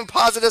you haven't even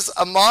posited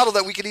a model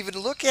that we could even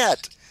look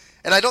at.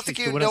 And I don't think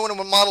you know what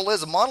a model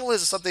is. A model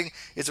is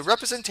a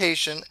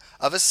representation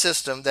of a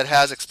system that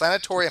has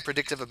explanatory and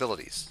predictive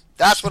abilities.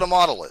 That's what a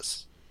model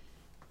is.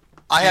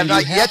 I have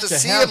not yet to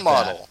see a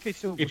model. Okay,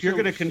 if you're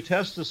going to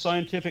contest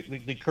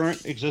the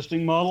current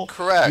existing model,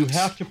 correct, you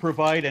have to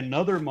provide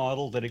another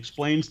model that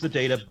explains the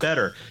data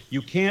better.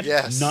 You can't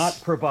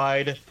not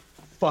provide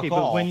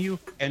all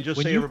and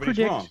just say everybody's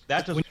wrong.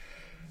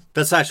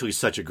 That's actually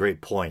such a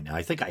great point.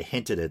 I think I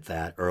hinted at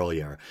that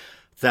earlier,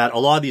 that a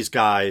lot of these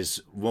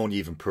guys won't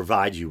even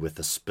provide you with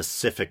a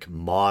specific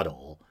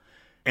model.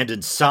 And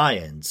in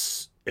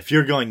science, if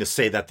you're going to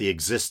say that the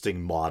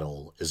existing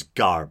model is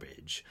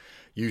garbage,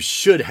 you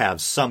should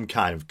have some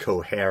kind of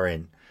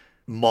coherent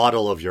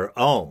model of your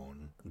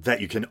own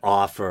that you can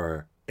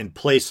offer in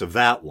place of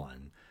that one.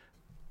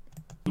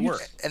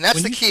 And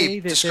that's the key.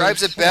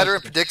 Describes it better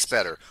and predicts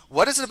better.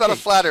 What is it about a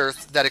flat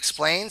Earth that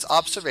explains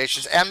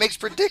observations and makes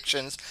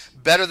predictions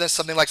better than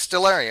something like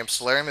Stellarium?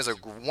 Stellarium is a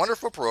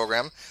wonderful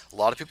program. A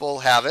lot of people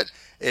have it.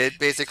 It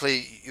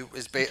basically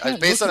is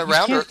based on a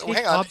round Earth.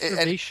 Hang on,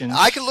 and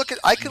I can look at.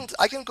 I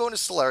can go into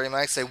Stellarium and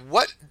I say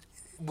what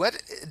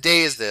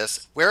day is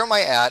this? Where am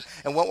I at?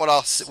 And what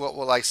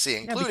will I see?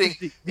 Including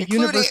the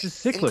universe is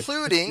cyclic.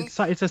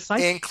 It's a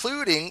cycle.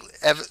 Including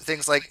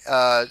things like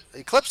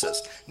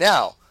eclipses.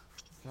 Now,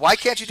 why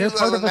can't you do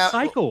that with a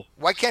cycle?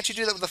 Why can't you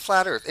do that with a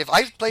flat Earth? If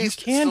I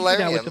placed Stellarium, you can do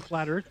that with the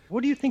flat Earth.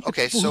 What do you think?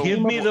 Okay, so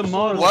give me the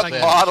model. What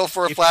model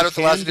for a flat Earth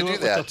allows you to do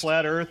that? With the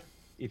flat Earth,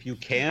 if you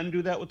can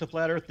do that with the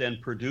flat Earth, then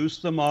produce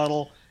the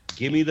model.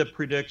 Give me the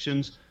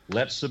predictions.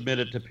 Let's submit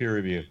it to peer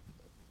review.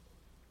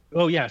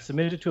 Oh yeah,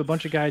 submit it to a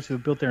bunch of guys who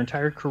have built their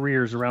entire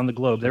careers around the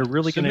globe. They're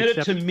really going to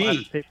accept it. Submit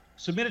it to me.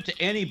 Submit it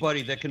to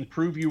anybody that can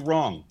prove you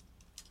wrong.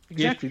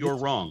 Exactly. If you're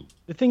wrong.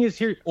 The thing is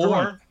here,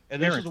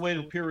 and this is the way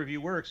the peer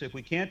review works. If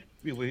we can't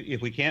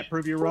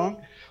prove you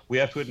wrong, we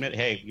have to admit,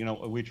 hey,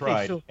 we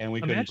tried and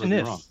we couldn't prove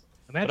you wrong.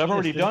 But I've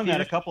already done that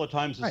a couple of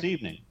times this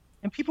evening.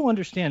 And people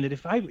understand that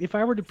if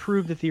I were to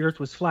prove that the Earth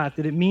was flat,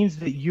 that it means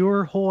that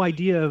your whole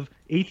idea of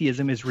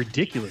atheism is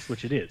ridiculous,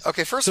 which it is.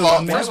 Okay, first of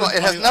all, it has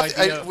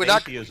nothing. We're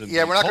not going to go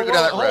down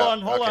that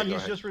route. Hold on.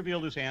 He's just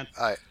revealed his hand.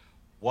 All right.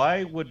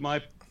 Why would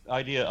my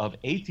idea of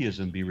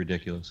atheism be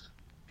ridiculous?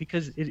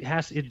 Because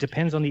it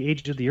depends on the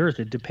age of the Earth.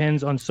 It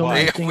depends on so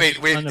many things. Wait,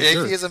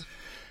 atheism.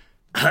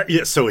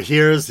 Yeah, so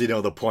here's,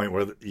 the point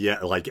where,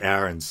 like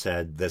Aaron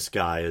said, this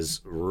guy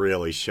is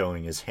really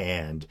showing his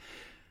hand.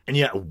 And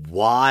yet,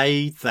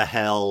 why the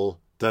hell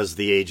does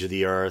the age of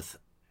the earth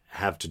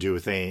have to do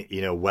with,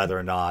 whether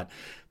or not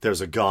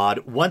there's a God?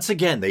 Once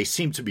again, they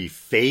seem to be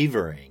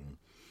favoring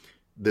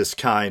this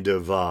kind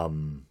of,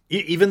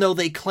 even though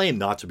they claim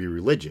not to be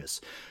religious,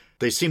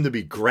 they seem to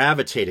be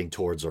gravitating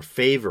towards or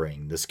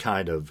favoring this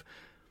kind of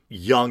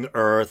young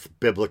earth,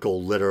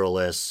 biblical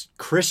literalist,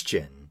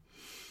 Christian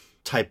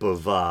type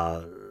of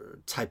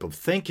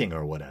thinking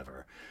or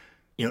whatever.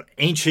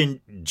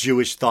 Ancient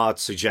Jewish thought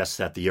suggests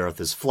that the earth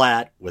is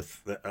flat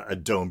with a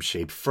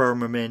dome-shaped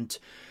firmament.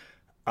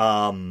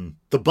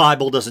 The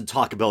Bible doesn't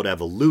talk about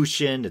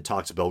evolution. It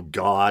talks about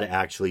God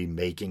actually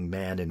making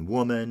man and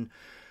woman.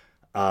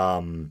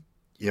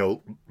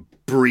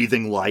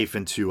 Breathing life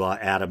into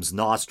Adam's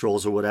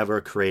nostrils or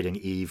whatever, creating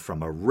Eve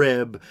from a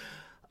rib.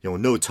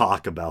 No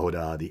talk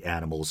about the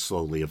animals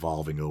slowly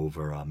evolving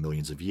over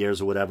millions of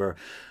years or whatever.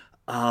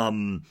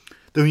 Then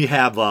we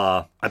have,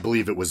 I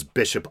believe it was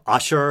Bishop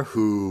Ussher,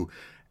 who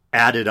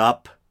added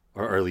up,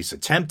 or at least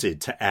attempted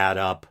to add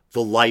up,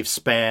 the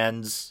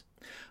lifespans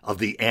of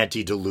the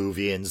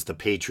antediluvians, the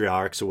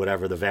patriarchs, or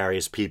whatever the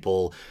various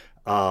people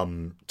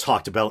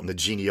talked about in the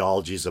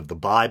genealogies of the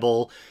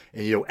Bible,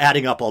 and,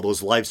 adding up all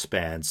those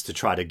lifespans to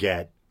try to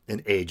get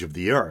an age of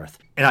the earth.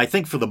 And I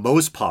think for the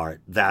most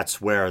part,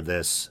 that's where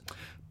this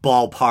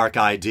ballpark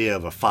idea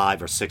of a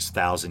 5,000 or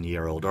 6,000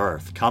 year old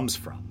earth comes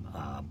from.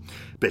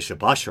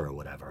 Bishop Ussher or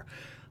whatever,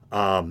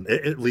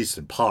 at least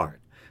in part.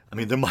 I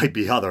mean, there might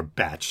be other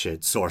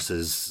batshit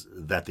sources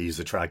that they use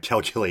to try to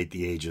calculate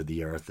the age of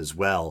the earth as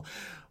well,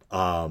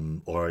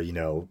 or,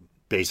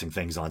 basing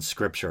things on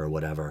scripture or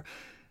whatever.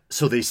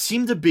 So they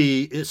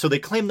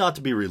claim not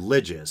to be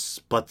religious,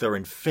 but they're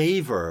in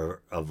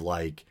favor of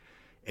like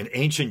an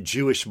ancient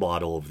Jewish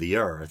model of the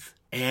earth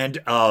and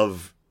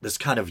of this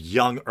kind of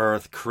young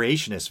earth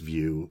creationist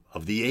view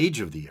of the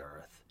age of the earth.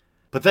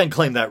 But then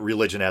claim that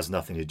religion has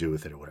nothing to do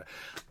with it or whatever.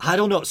 I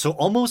don't know. So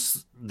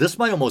this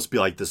might almost be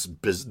like this.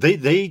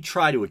 They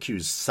try to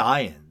accuse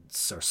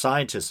science or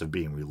scientists of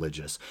being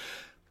religious.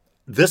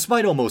 This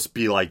might almost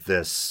be like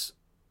this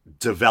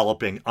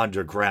developing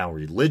underground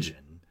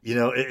religion.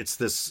 It's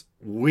this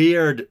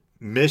weird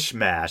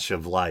mishmash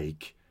of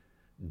like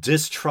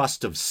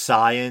distrust of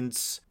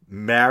science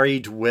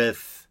married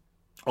with,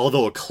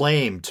 although a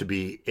claim to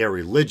be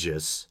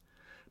irreligious,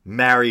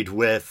 married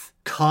with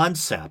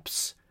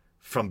concepts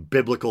from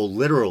biblical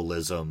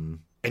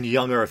literalism and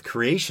young earth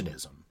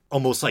creationism,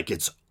 almost like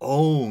its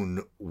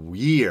own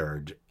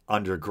weird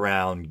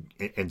underground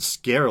and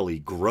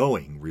scarily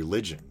growing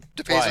religion.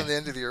 Depends on the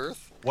end of the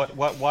earth.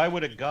 Why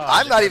would a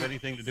God have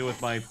anything to do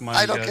with my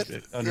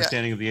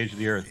understanding of the age of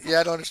the earth? Yeah,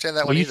 I don't understand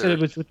that one either. either. You said it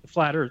was with the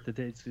flat earth, that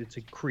it's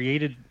a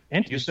created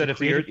entity. You said if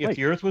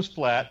the earth was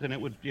flat, then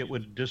it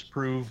would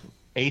disprove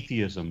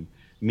atheism,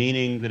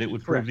 meaning that it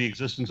would prove the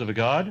existence of a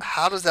God?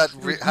 How does that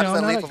leap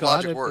of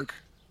logic work?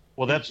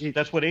 Well,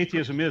 that's what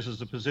atheism is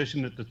the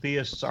position that the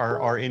theists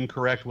are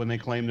incorrect when they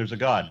claim there's a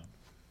God.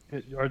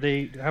 Are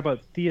they? How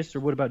about theists, or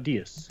what about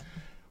deists?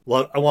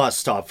 Well, I want to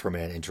stop for a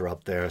minute and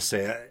interrupt there.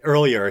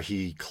 Earlier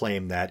he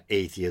claimed that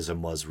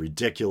atheism was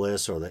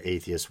ridiculous, or the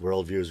atheist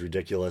worldview is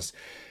ridiculous.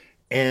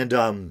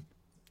 And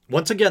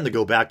once again, to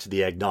go back to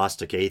the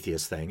agnostic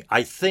atheist thing,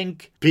 I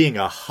think being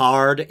a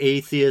hard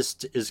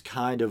atheist is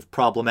kind of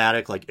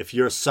problematic. Like if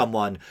you're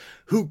someone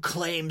who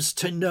claims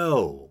to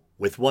know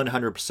with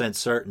 100%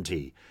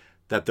 certainty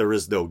that there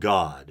is no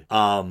God,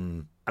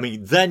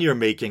 then you're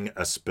making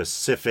a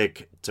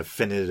specific,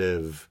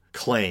 definitive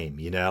claim,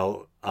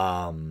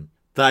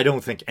 that I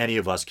don't think any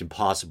of us can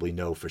possibly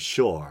know for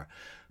sure.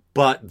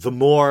 But the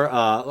more,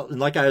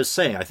 like I was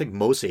saying, I think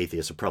most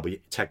atheists are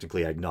probably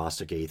technically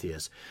agnostic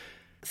atheists,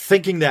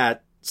 thinking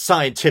that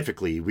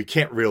scientifically we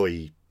can't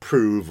really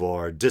prove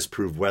or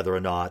disprove whether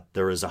or not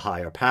there is a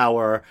higher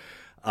power.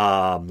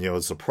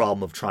 It's a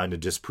problem of trying to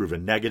disprove a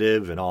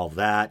negative and all of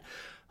that.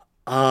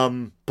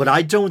 But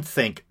I don't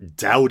think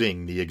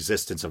doubting the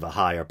existence of a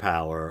higher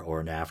power or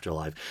an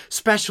afterlife,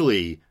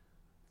 especially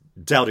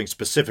doubting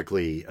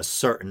specifically a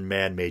certain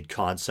man-made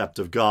concept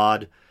of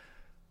God,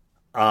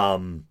 I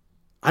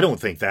don't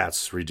think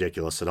that's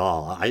ridiculous at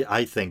all.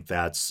 I think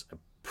that's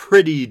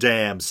pretty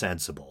damn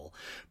sensible,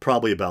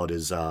 probably about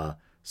as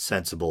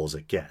sensible as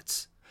it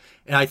gets.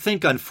 And I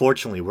think,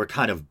 unfortunately, we're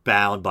kind of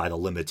bound by the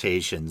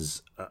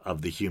limitations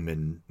of the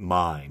human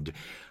mind.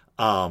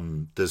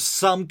 There's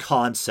some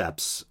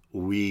concepts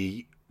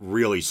we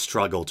really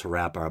struggle to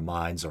wrap our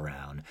minds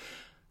around.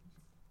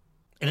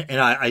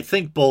 And I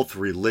think both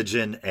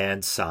religion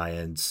and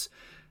science,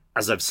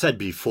 as I've said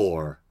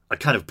before, are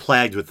kind of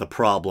plagued with the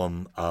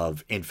problem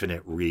of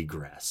infinite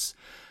regress.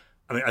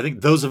 I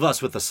think those of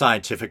us with a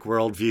scientific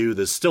worldview,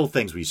 there's still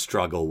things we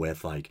struggle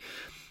with, like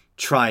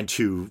trying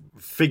to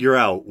figure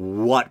out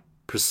what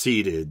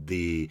preceded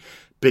the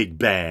Big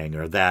Bang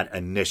or that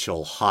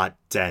initial hot,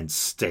 dense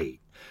state.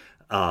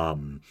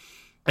 And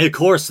of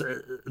course,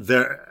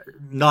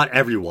 not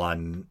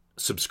everyone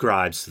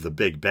subscribes to the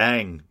Big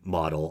Bang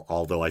model,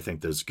 although I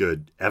think there's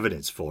good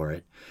evidence for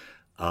it.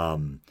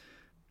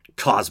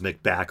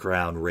 cosmic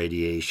background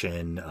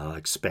radiation,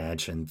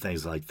 expansion,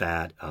 things like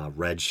that,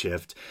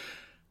 redshift.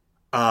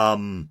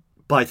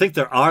 But I think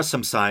there are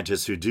some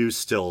scientists who do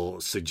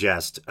still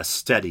suggest a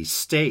steady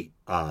state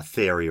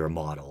theory or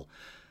model,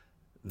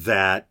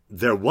 that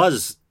there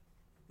was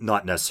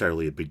not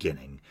necessarily a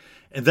beginning.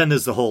 And then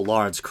there's the whole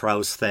Lawrence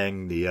Krauss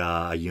thing,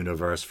 the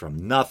universe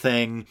from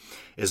nothing.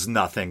 Is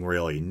nothing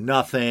really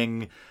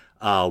nothing?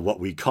 What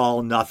we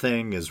call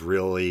nothing is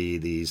really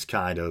these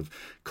kind of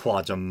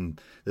quantum,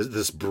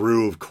 this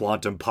brew of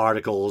quantum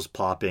particles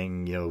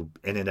popping,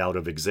 in and out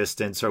of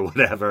existence or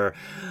whatever.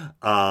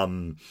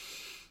 And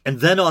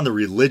then on the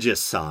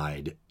religious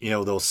side,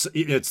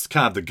 it's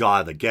kind of the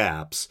God of the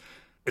gaps.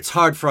 It's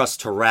hard for us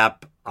to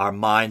wrap our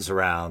minds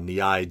around the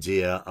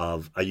idea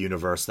of a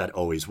universe that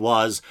always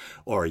was,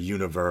 or a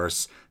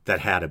universe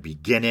that had a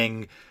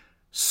beginning.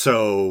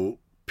 So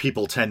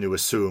people tend to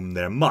assume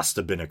there must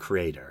have been a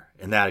creator,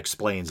 and that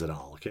explains it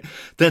all. Okay,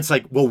 then it's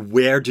like, well,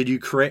 where did you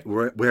create?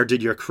 Where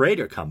did your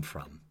creator come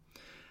from?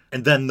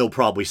 And then they'll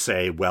probably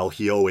say, well,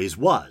 he always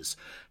was.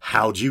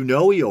 How'd you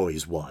know he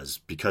always was?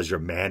 Because your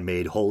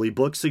man-made holy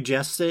book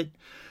suggests it?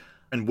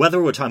 And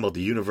whether we're talking about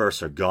the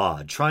universe or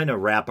God, trying to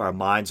wrap our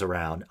minds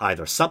around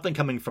either something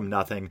coming from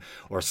nothing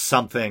or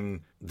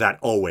something that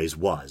always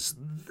was,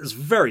 it's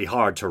very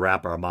hard to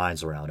wrap our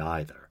minds around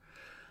either.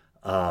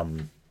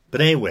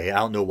 But anyway, I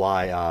don't know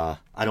why,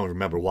 I don't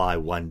remember why I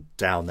went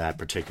down that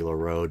particular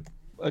road.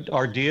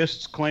 Are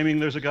deists claiming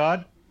there's a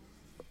God?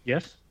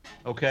 Yes.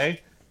 Okay.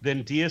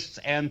 Then deists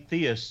and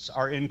theists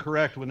are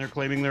incorrect when they're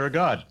claiming they're a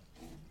God.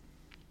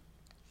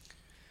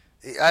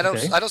 I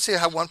don't see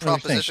how one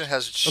proposition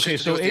has shit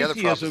to do with the other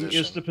proposition.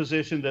 Atheism is the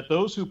position that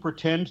those who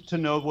pretend to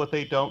know what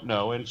they don't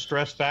know and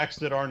stress facts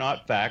that are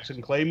not facts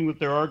and claiming that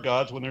there are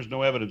gods when there's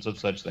no evidence of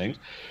such things,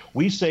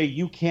 we say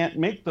you can't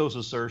make those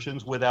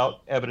assertions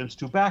without evidence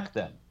to back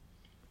them.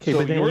 Okay,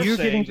 so you're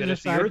saying that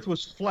if the earth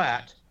was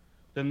flat,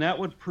 then that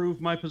would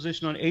prove my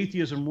position on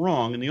atheism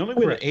wrong. And the only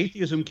way that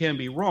atheism can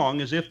be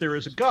wrong is if there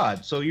is a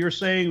God. So you're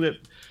saying that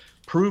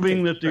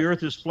proving that the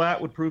earth is flat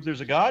would prove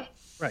there's a God?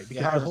 Right,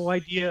 because the whole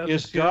idea of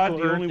is God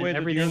the only way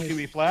that the earth can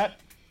be flat?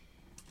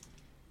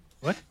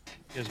 What?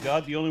 Is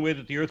God the only way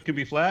that the earth can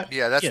be flat?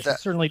 Yeah, yes, that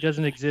certainly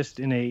doesn't exist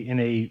in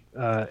a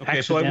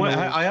okay, so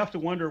I have to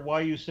wonder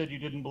why you said you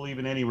didn't believe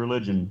in any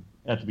religion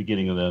at the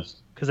beginning of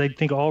this. Because I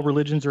think all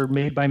religions are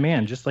made by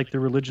man, just like the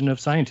religion of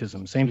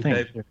scientism. Same thing.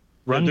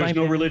 There's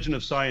no religion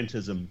of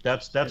scientism.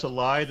 That's a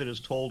lie that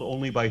is told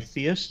only by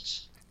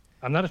theists.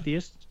 I'm not a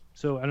theist.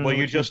 So I don't know. Well,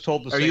 you just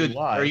told the same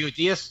lie. Are you a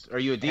deist? Are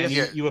you a deist?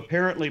 And you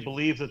apparently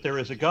believe that there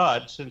is a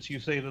God, since you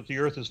say that the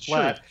Earth is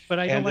flat, sure, but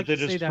I don't and like that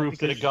to it say is that proof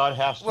that a God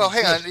has to exist. Well,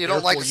 hang on, you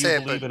don't like to say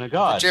it, but in a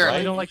God, Jared,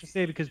 I don't like to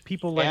say it because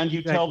people like and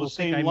you tell the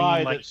same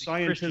lie that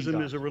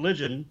scientism is a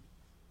religion,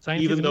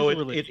 even though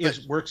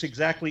it works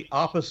exactly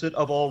opposite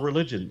of all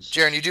religions.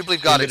 Jared, you do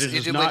believe God exists?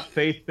 It is not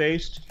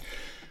faith-based.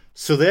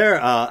 So there,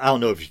 I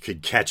don't know if you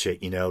could catch it,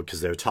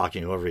 because they're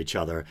talking over each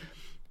other,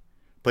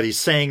 but he's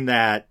saying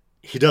that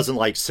he doesn't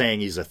like saying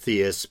he's a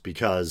theist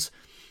because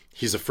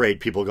he's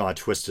afraid people are going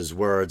to twist his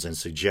words and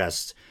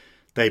suggest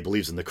that he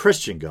believes in the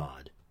Christian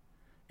God.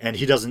 And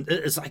he doesn't,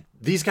 it's like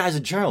these guys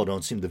in general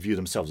don't seem to view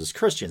themselves as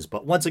Christians,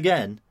 but once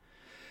again,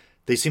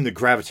 they seem to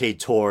gravitate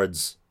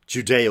towards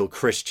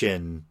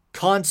Judeo-Christian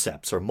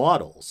concepts or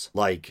models,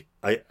 like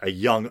a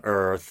young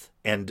earth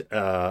and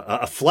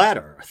a flat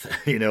earth,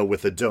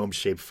 with a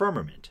dome-shaped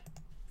firmament.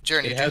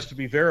 Jared, it has to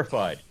be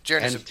verified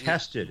and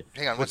tested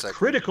with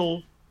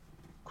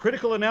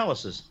critical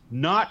analysis,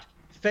 not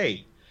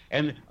faith.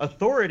 And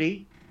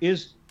authority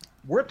is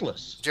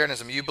worthless.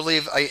 Jeranism, you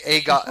believe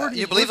a God?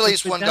 You believe at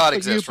least one God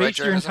exists, right? You base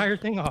your entire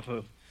thing off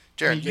of.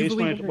 Jared,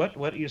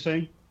 what are you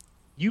saying?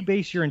 You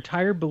base your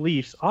entire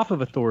beliefs off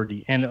of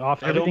authority and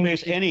off everything. I don't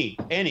base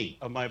any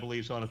of my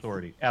beliefs on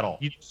authority at all.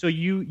 So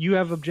you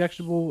have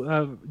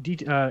objectionable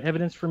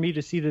evidence for me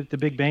to see that the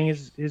Big Bang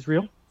is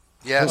real?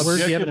 Yes.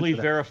 Objectively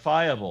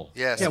verifiable.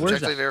 Yes,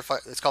 objectively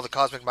verifiable. It's called the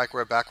cosmic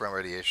microwave background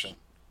radiation.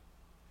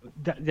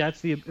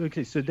 That's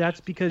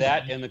because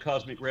that and the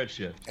cosmic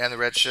redshift and the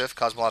redshift,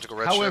 cosmological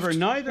redshift. However,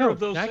 neither of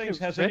those things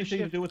has anything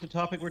to do with the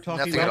topic we're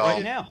talking about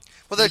right now.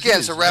 Well, again,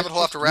 it's a rabbit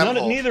hole after rabbit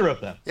hole. Neither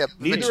of them. Yep.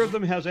 Neither of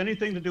them has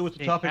anything to do with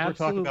the topic we're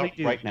talking about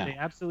right now. They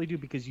absolutely do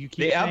because you keep.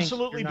 They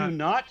absolutely do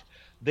not.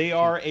 They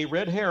are a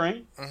red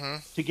herring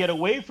to get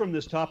away from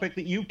this topic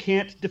that you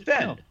can't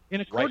defend. No. In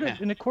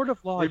a court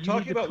of law, we're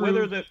talking about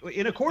whether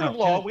in a court of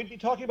law we'd be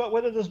talking about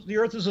whether the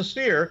Earth is a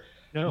sphere,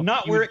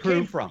 not where it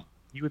came from.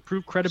 You would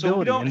prove credibility. So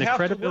we don't and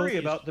have to worry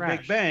about the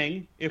Big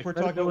Bang if we're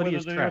talking about whether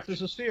the Earth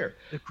is a sphere.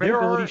 The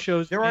credibility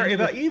shows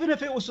even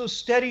if it was a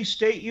steady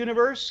state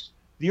universe,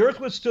 the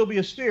Earth would still be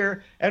a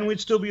sphere, and we'd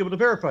still be able to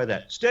verify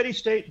that. Steady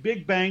state,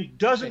 Big Bang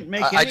doesn't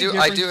make any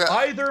difference.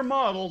 Either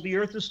model, the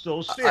Earth is still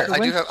a sphere.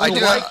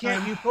 Why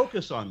can't you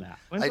focus on that?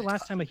 When's the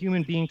last time a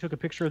human being took a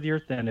picture of the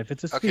Earth then? If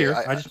it's a sphere,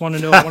 I just want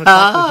to know. I want to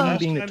talk to a human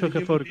being that took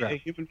a photograph. A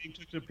human being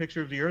took a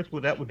picture of the Earth,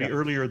 that would be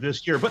earlier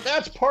this year. But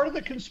that's part of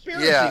the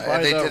conspiracy. Yeah,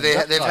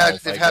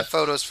 they've had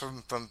photos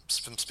from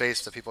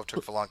space that people have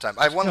took for a long time.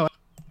 I have one.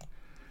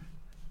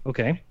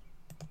 Okay.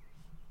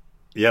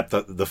 Yep,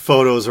 the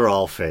photos are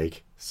all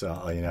fake. So,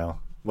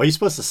 what are you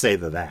supposed to say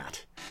to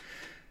that?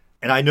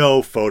 And I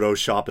know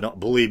Photoshop, and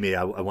believe me,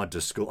 I went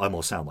to school. I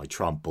almost sound like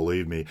Trump,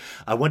 believe me.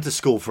 I went to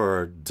school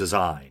for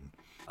design.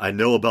 I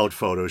know about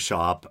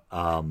Photoshop.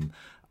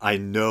 I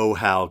know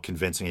how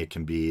convincing it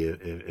can be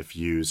if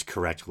used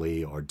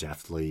correctly or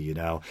deftly,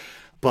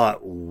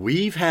 But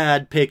we've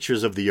had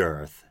pictures of the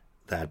Earth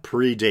that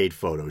predate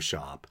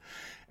Photoshop.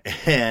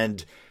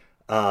 And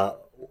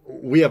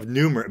we have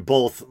numerous,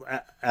 both,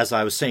 as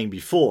I was saying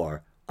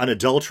before,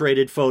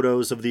 unadulterated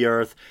photos of the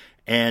Earth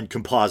and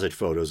composite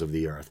photos of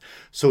the Earth.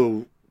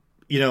 So,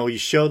 you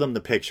show them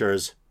the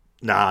pictures.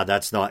 Nah,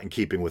 that's not in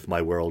keeping with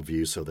my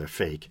worldview, so they're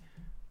fake.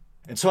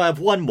 And so I have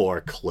one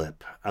more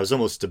clip. I was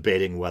almost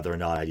debating whether or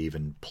not I'd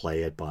even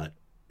play it, and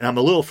I'm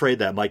a little afraid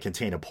that it might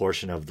contain a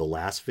portion of the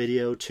last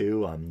video,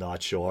 too. I'm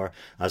not sure.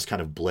 I was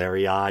kind of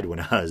blary-eyed when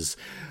I was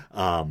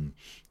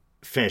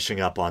finishing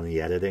up on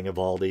the editing of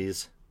all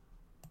these.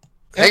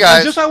 Hey,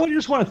 guys. I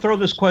just want to throw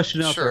this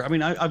question out Sure. there. I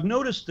mean, I've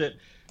noticed that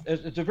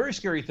it's a very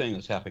scary thing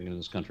that's happening in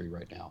this country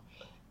right now.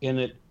 In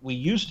that we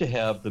used to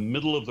have the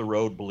middle of the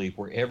road belief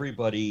where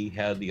everybody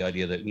had the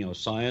idea that,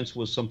 science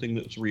was something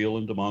that's real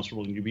and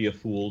demonstrable, and you'd be a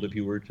fool if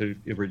you were to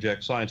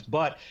reject science.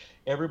 But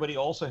everybody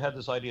also had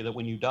this idea that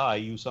when you die,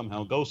 you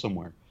somehow go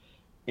somewhere.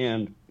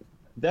 And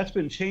that's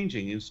been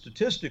changing. And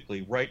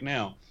statistically, right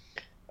now,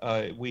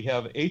 we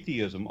have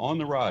atheism on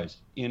the rise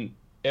in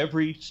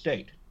every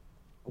state,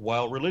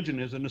 while religion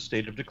is in a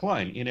state of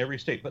decline in every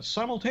state. But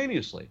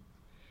simultaneously,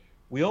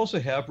 we also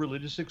have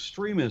religious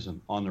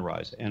extremism on the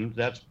rise, and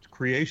that's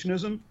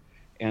creationism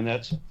and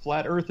that's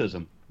flat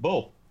earthism,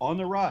 both on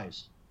the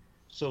rise.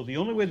 So the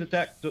only way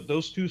that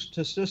those two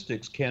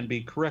statistics can be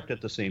correct at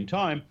the same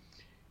time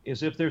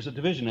is if there's a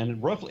division,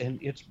 and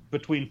it's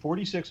between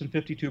 46 and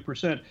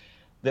 52%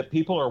 that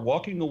people are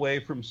walking away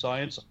from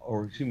science,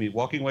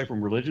 walking away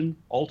from religion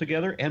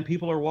altogether, and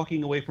people are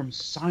walking away from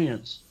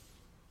science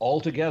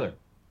altogether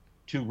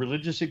to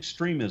religious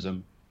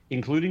extremism,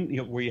 including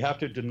where you have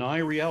to deny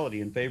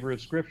reality in favor of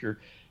Scripture.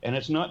 And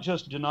it's not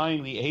just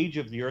denying the age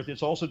of the Earth,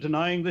 it's also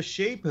denying the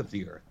shape of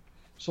the Earth.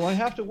 So I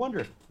have to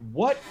wonder,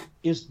 what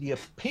is the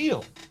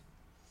appeal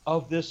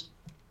of this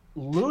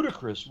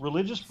ludicrous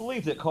religious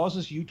belief that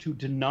causes you to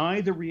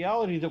deny the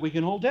reality that we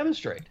can all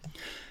demonstrate?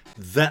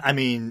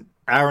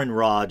 Aron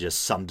Ra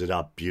just summed it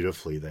up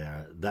beautifully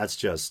there. That's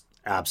just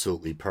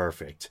absolutely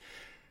perfect.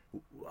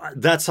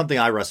 That's something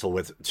I wrestle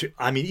with too.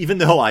 Even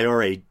though I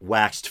already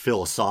waxed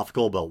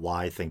philosophical about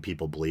why I think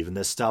people believe in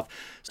this stuff,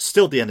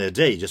 still at the end of the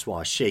day, you just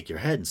want to shake your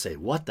head and say,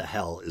 what the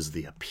hell is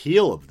the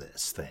appeal of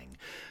this thing?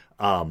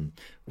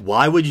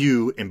 Why would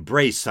you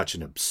embrace such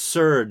an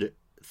absurd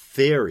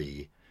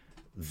theory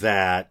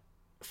that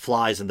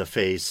flies in the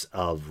face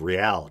of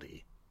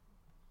reality?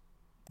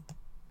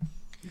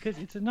 Because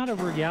it's not a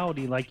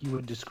reality like you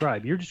would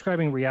describe. You're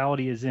describing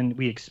reality as in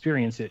we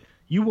experience it.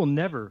 You will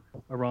never,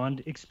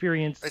 Aron,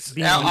 experience it's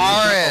being...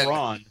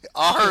 Aron.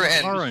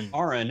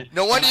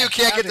 No wonder you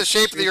can't get the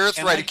shape of the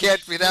Earth right. He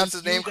can't pronounce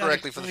his name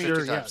correctly for the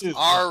 50th time.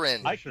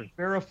 Aron. I can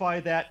verify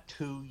that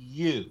to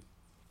you.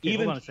 Okay,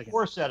 even to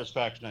your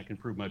satisfaction, I can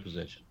prove my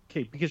position.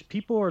 Okay, because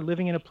people are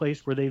living in a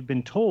place where they've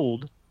been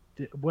told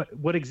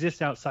what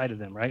exists outside of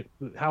them, right?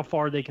 How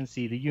far they can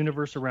see, the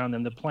universe around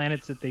them, the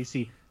planets that they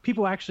see.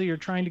 People actually are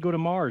trying to go to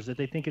Mars, that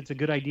they think it's a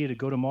good idea to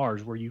go to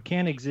Mars, where you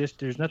can't exist,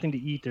 there's nothing to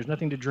eat, there's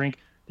nothing to drink,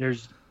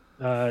 there's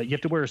you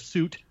have to wear a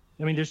suit.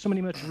 There's so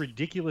much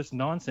ridiculous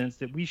nonsense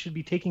that we should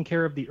be taking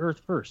care of the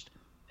Earth first.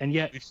 And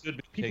yet... We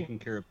should be taking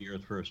care of the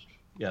Earth first,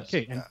 yes.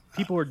 Okay, and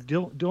people are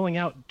doling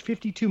out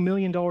 $52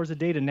 million a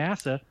day to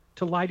NASA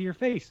to lie to your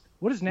face.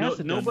 What has NASA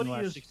done? Nobody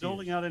is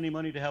doling out any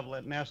money to have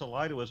let NASA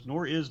lie to us,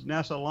 nor is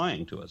NASA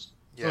lying to us.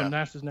 Yeah. Oh,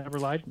 NASA's never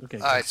lied? Okay.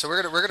 All right, so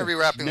we're gonna be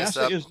wrapping this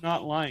up. NASA is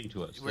not lying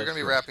to us. We're gonna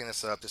be wrapping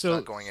this up. It's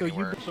not going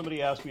anywhere.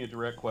 Somebody asked me a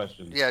direct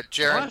question. Yeah,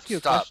 Jaron, I'll ask you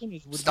a question.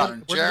 Where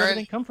did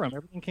everything come from?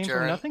 Everything came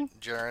from nothing?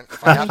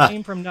 Everything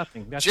came from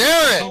nothing.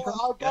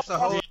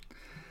 Jaron!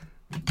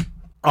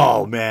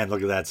 Oh man,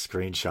 look at that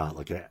screenshot.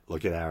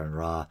 Look at Aron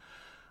Ra.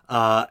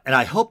 And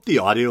I hope the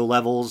audio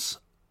levels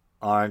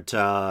aren't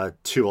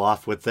too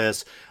off with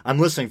this. I'm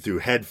listening through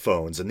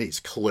headphones, and these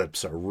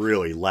clips are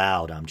really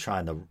loud. I'm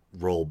trying to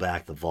roll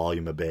back the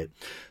volume a bit,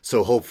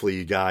 so hopefully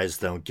you guys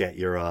don't get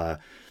your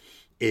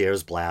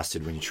ears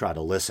blasted when you try to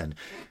listen.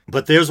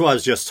 But there's what I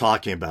was just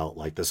talking about,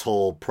 like this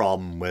whole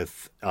problem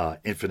with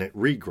infinite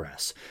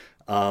regress.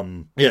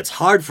 It's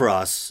hard for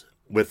us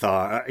with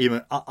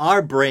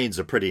our brains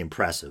are pretty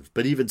impressive,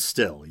 but even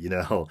still,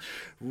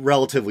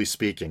 relatively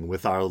speaking,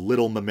 with our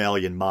little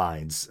mammalian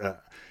minds,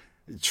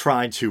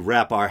 trying to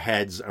wrap our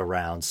heads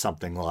around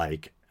something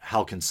like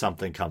how can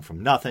something come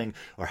from nothing,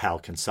 or how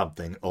can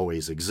something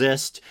always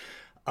exist?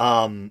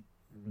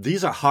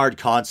 These are hard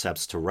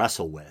concepts to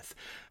wrestle with,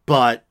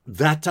 but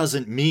that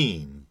doesn't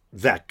mean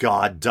that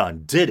God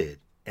did it.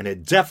 And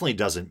it definitely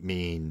doesn't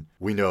mean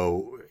we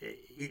know,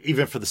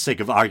 even for the sake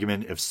of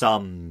argument, if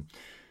some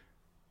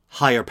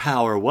higher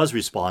power was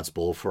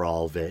responsible for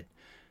all of it,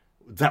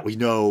 that we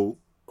know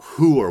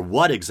who or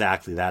what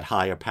exactly that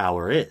higher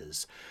power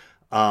is.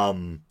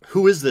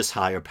 Who is this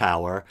higher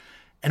power,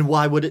 and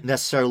why would it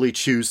necessarily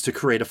choose to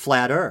create a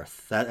flat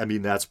Earth?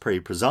 That's pretty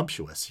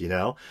presumptuous, you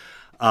know?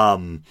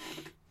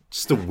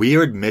 Just a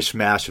weird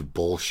mishmash of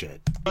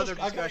bullshit.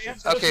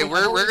 Okay,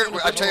 we're gonna.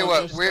 I'll tell you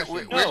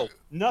what. No,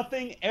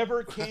 nothing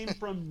ever came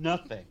from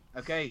nothing.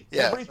 Okay.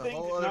 Yeah. Everything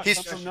did not come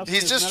from nothing.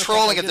 He's As a just matter of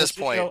trolling fact, at I did this a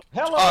video. point.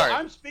 Hello, All right.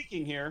 I'm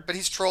speaking here. But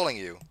he's trolling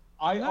you.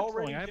 I I'm not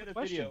already trolling. I have did a a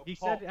question. video. He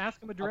said,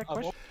 ask him a direct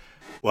question.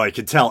 Well, I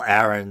could tell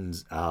Aaron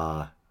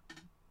Ra,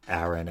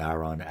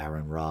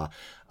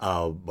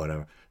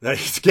 whatever. That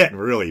he's getting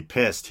really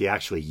pissed. He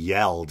actually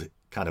yelled,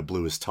 kind of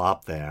blew his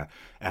top there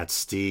at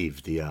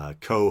Steve, the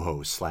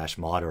co-host /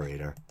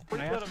 moderator. We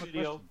put a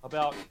video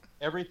about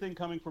everything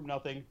coming from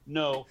nothing.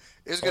 No,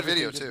 It was a good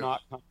video everything too. did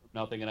not come from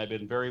nothing, and I've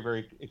been very,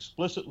 very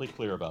explicitly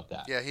clear about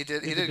that. Yeah, he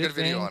did. He Did did a the good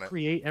Big video Bang on it.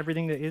 create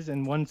everything that is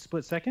in one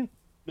split second?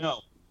 No.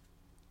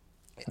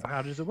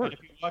 How does it work? And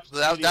if you watch the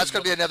That's video, going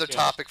to be you'll another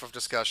understand. topic of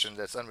discussion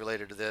that's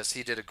unrelated to this.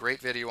 He did a great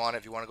video on it.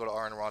 If you want to go to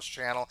Aron Ross'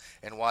 channel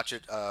and watch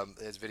it,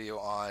 his video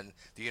on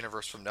the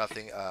universe from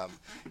nothing,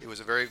 it was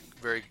a very,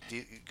 very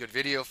good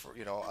video.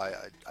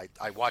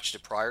 I watched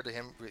it prior to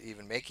him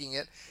even making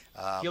it.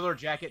 Killer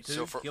jacket too.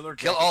 So for Killer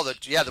kill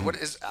jacket. what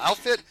his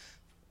outfit,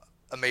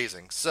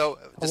 amazing. So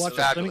this is Watch it.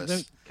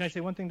 fabulous. Can I say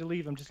one thing to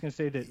leave? I'm just going to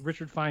say that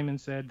Richard Feynman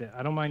said that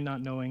I don't mind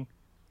not knowing,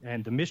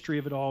 and the mystery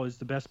of it all is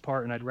the best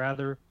part, and I'd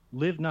rather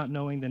live not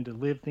knowing than to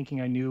live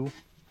thinking I knew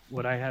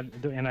what I had,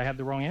 and I had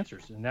the wrong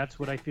answers. And that's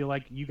what I feel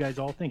like you guys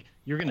all think.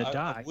 You're going to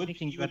die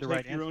thinking you had the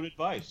right your answer. own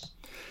advice.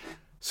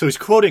 So he's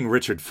quoting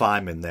Richard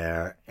Feynman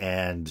there,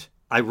 and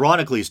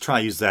ironically he's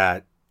trying to use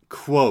that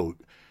quote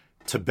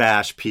to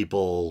bash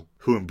people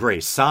who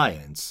embrace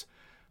science.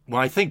 When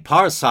I think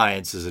part of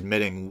science is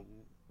admitting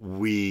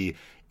we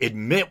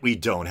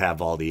don't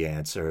have all the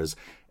answers,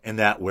 and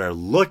that we're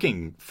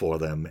looking for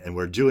them, and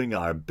we're doing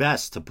our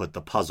best to put the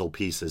puzzle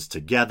pieces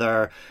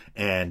together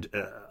and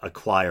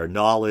acquire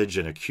knowledge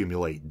and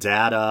accumulate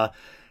data.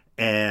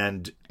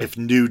 And if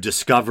new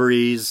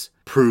discoveries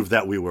prove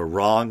that we were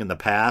wrong in the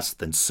past,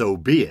 then so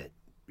be it.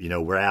 You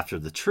know, we're after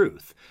the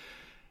truth.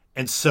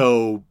 And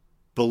so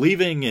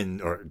believing in,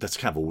 or that's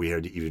kind of a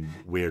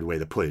weird way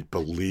to put it,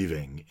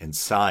 believing in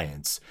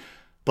science,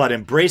 but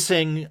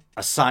embracing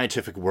a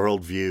scientific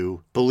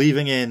worldview,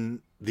 believing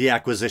in the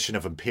acquisition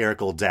of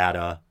empirical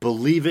data,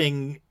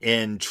 believing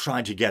in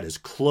trying to get as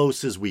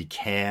close as we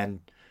can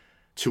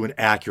to an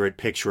accurate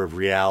picture of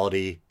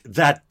reality,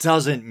 that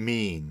doesn't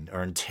mean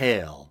or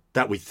entail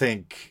that we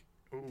think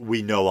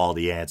we know all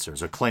the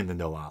answers or claim to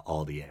know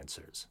all the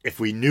answers. If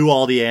we knew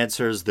all the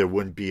answers, there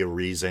wouldn't be a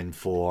reason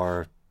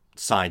for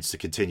science to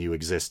continue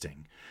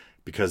existing,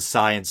 because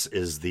science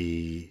is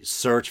the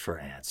search for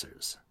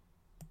answers.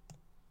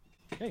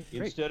 Okay,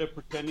 great. Instead of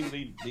pretending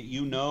that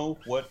you know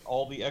what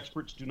all the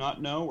experts do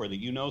not know, or that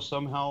you know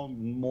somehow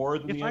more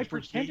than the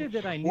experts do, If I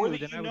pretended that I knew, or that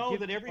then you I would know give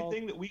that all-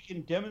 everything that we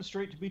can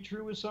demonstrate to be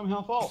true is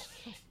somehow false.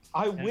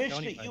 I wish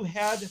don't that even- you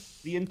had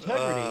the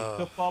integrity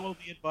to follow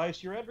the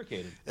advice you're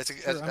advocating.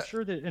 I'm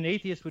sure that an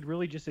atheist would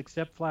really just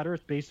accept flat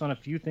Earth based on a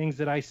few things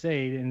that I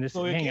say in this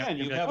So hangout. again,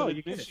 They'd you be have like, an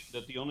you did it. admission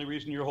that the only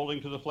reason you're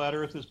holding to the flat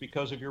Earth is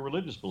because of your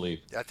religious belief.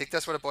 I think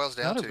that's what it boils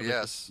down Not a to.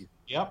 religious Yes.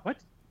 Yep. What?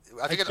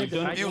 I think said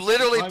that I you don't-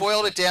 literally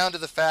boiled it down to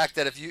the fact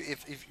that if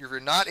you're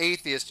not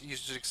atheist, you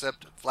should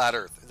accept flat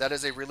Earth. That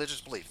is a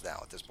religious belief now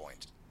at this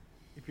point.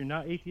 If you're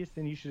not atheist,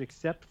 then you should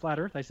accept flat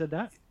Earth. I said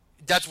that.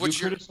 That's You what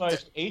you're.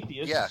 criticized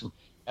atheists Yeah.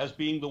 as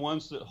being the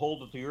ones that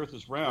hold that the Earth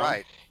is round,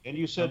 Right. and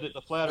you said that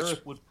the flat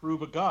Earth would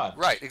prove a God.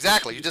 Right.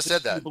 Exactly. You just said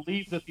If that. you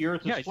believe that the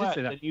Earth Yeah, I is did flat,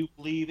 say that. then you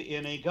believe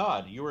in a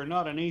God. You are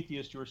not an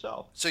atheist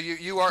yourself. So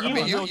you are. I You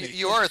mean, are you not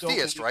you are a Don't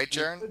theist, believe right,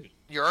 in Jaren? religion.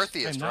 You're a I'm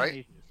theist, not right? an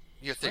atheist.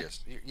 You're a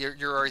theist.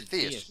 You're a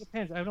theist.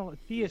 Depends. I don't.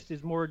 Theist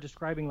is more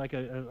describing like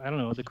I don't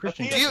know, the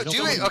Christian. Do Do God. you I don't do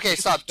you believe- okay?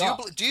 Stop.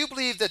 God. Do you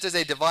believe that there's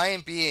a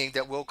divine being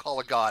that we'll call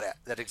a God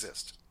that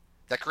exists,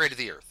 that created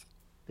the Earth?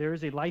 There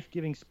is a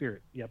life-giving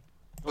spirit. Yep.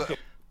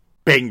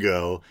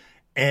 Bingo.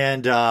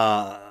 And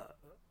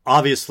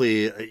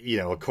obviously, you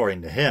know,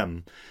 according to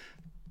him,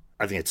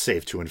 I think it's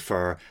safe to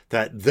infer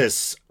that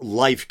this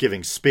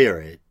life-giving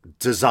spirit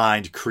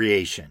designed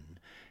creation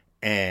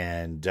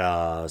and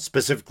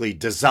specifically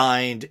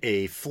designed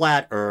a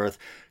flat Earth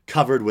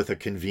covered with a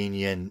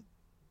convenient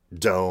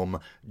dome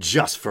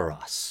just for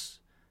us,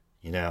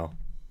 you know?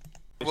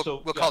 We'll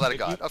call that a if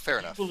God. you- Oh, fair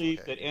if enough. you believe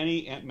Okay. that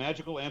any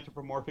magical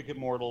anthropomorphic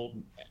immortal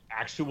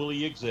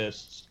actually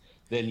exists,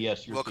 then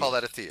yes, you're We'll call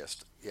that a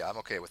theist. Yeah, I'm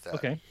okay with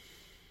that.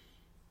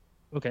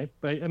 Okay,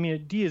 but I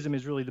mean, deism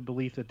is really the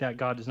belief that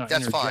God does not.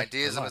 That's interject fine. in our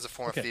Deism lives. is a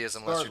form Okay. of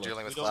theism unless you're Regardless,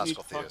 dealing with we don't need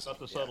classical to talk theism. about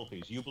the Yeah.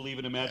 subtleties. You believe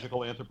in a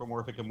magical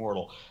anthropomorphic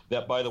immortal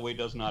that, by the way,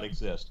 does not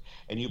exist,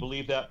 and you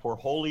believe that for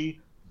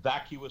wholly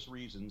vacuous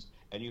reasons,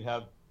 and you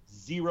have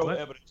zero What?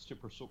 evidence to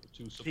support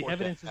The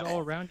evidence that. is all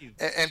around you.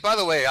 And by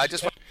the way, I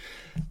just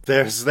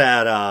There's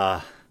that,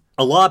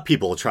 a lot of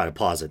people try to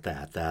posit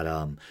that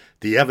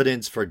the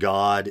evidence for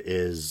God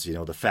is, you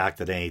know, the fact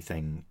that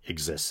anything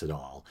exists at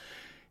all.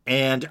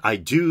 And I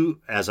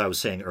do, as I was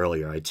saying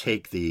earlier, I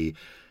take the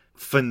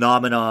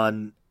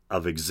phenomenon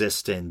of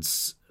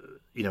existence,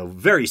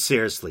 very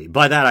seriously.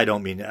 By that, I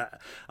don't mean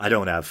I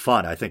don't have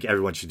fun. I think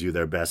everyone should do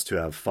their best to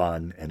have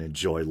fun and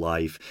enjoy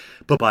life.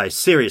 But by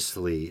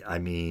seriously, I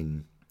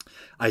mean,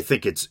 I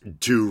think it's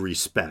due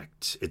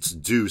respect. It's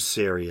due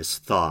serious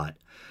thought.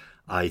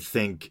 I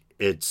think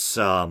it's,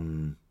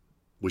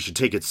 we should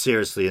take it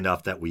seriously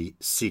enough that we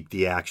seek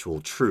the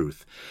actual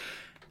truth.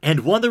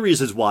 And one of the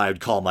reasons why I'd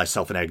call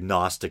myself an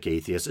agnostic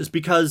atheist is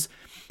because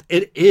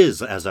it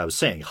is, as I was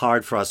saying,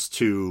 hard for us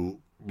to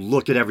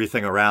look at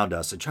everything around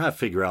us and try to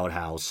figure out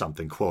how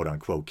something, quote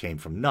unquote, came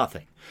from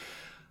nothing.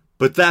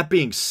 But that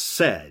being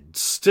said,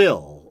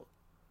 still,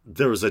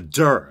 there is a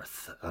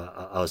dearth,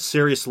 a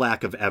serious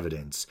lack of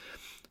evidence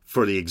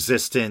for the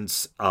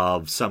existence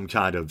of some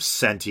kind of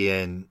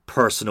sentient,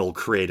 personal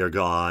creator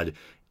God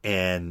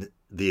and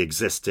the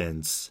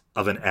existence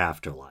of an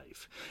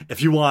afterlife.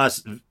 If you want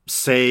to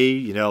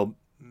say,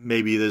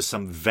 maybe there's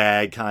some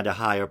vague kind of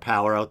higher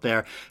power out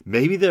there,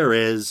 maybe there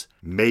is,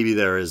 maybe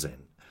there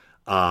isn't.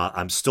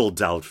 I'm still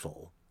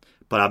doubtful,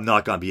 but I'm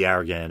not going to be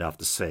arrogant enough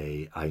to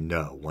say I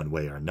know one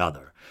way or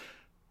another.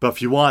 But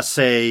if you want to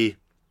say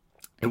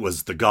it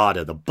was the God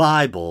of the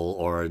Bible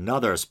or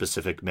another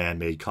specific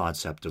man-made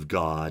concept of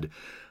God,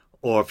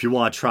 or if you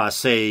want to try to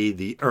say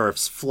the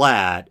Earth's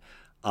flat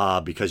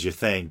because you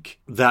think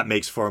that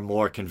makes for a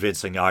more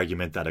convincing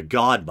argument that a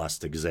God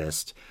must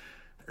exist,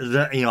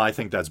 I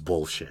think that's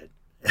bullshit.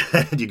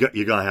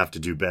 You're going to have to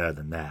do better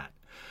than that.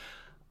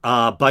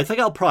 But I think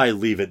I'll probably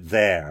leave it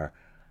there.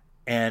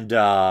 And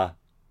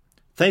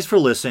thanks for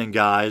listening,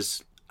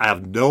 guys. I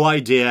have no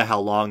idea how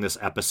long this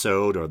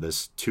episode or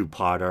this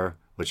two-parter,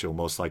 which it will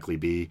most likely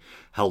be,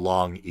 how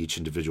long each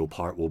individual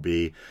part will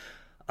be.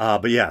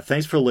 But yeah,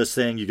 thanks for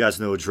listening. You guys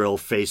know the drill.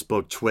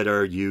 Facebook,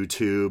 Twitter,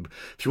 YouTube.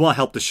 If you want to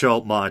help the show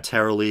out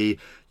monetarily,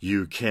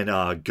 you can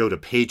go to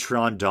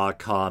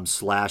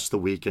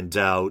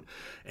patreon.com/theweekindoubt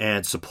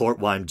and support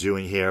what I'm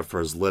doing here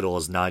for as little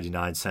as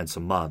 99 cents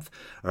a month.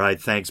 All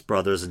right, thanks,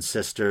 brothers and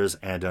sisters,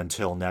 and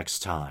until next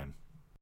time.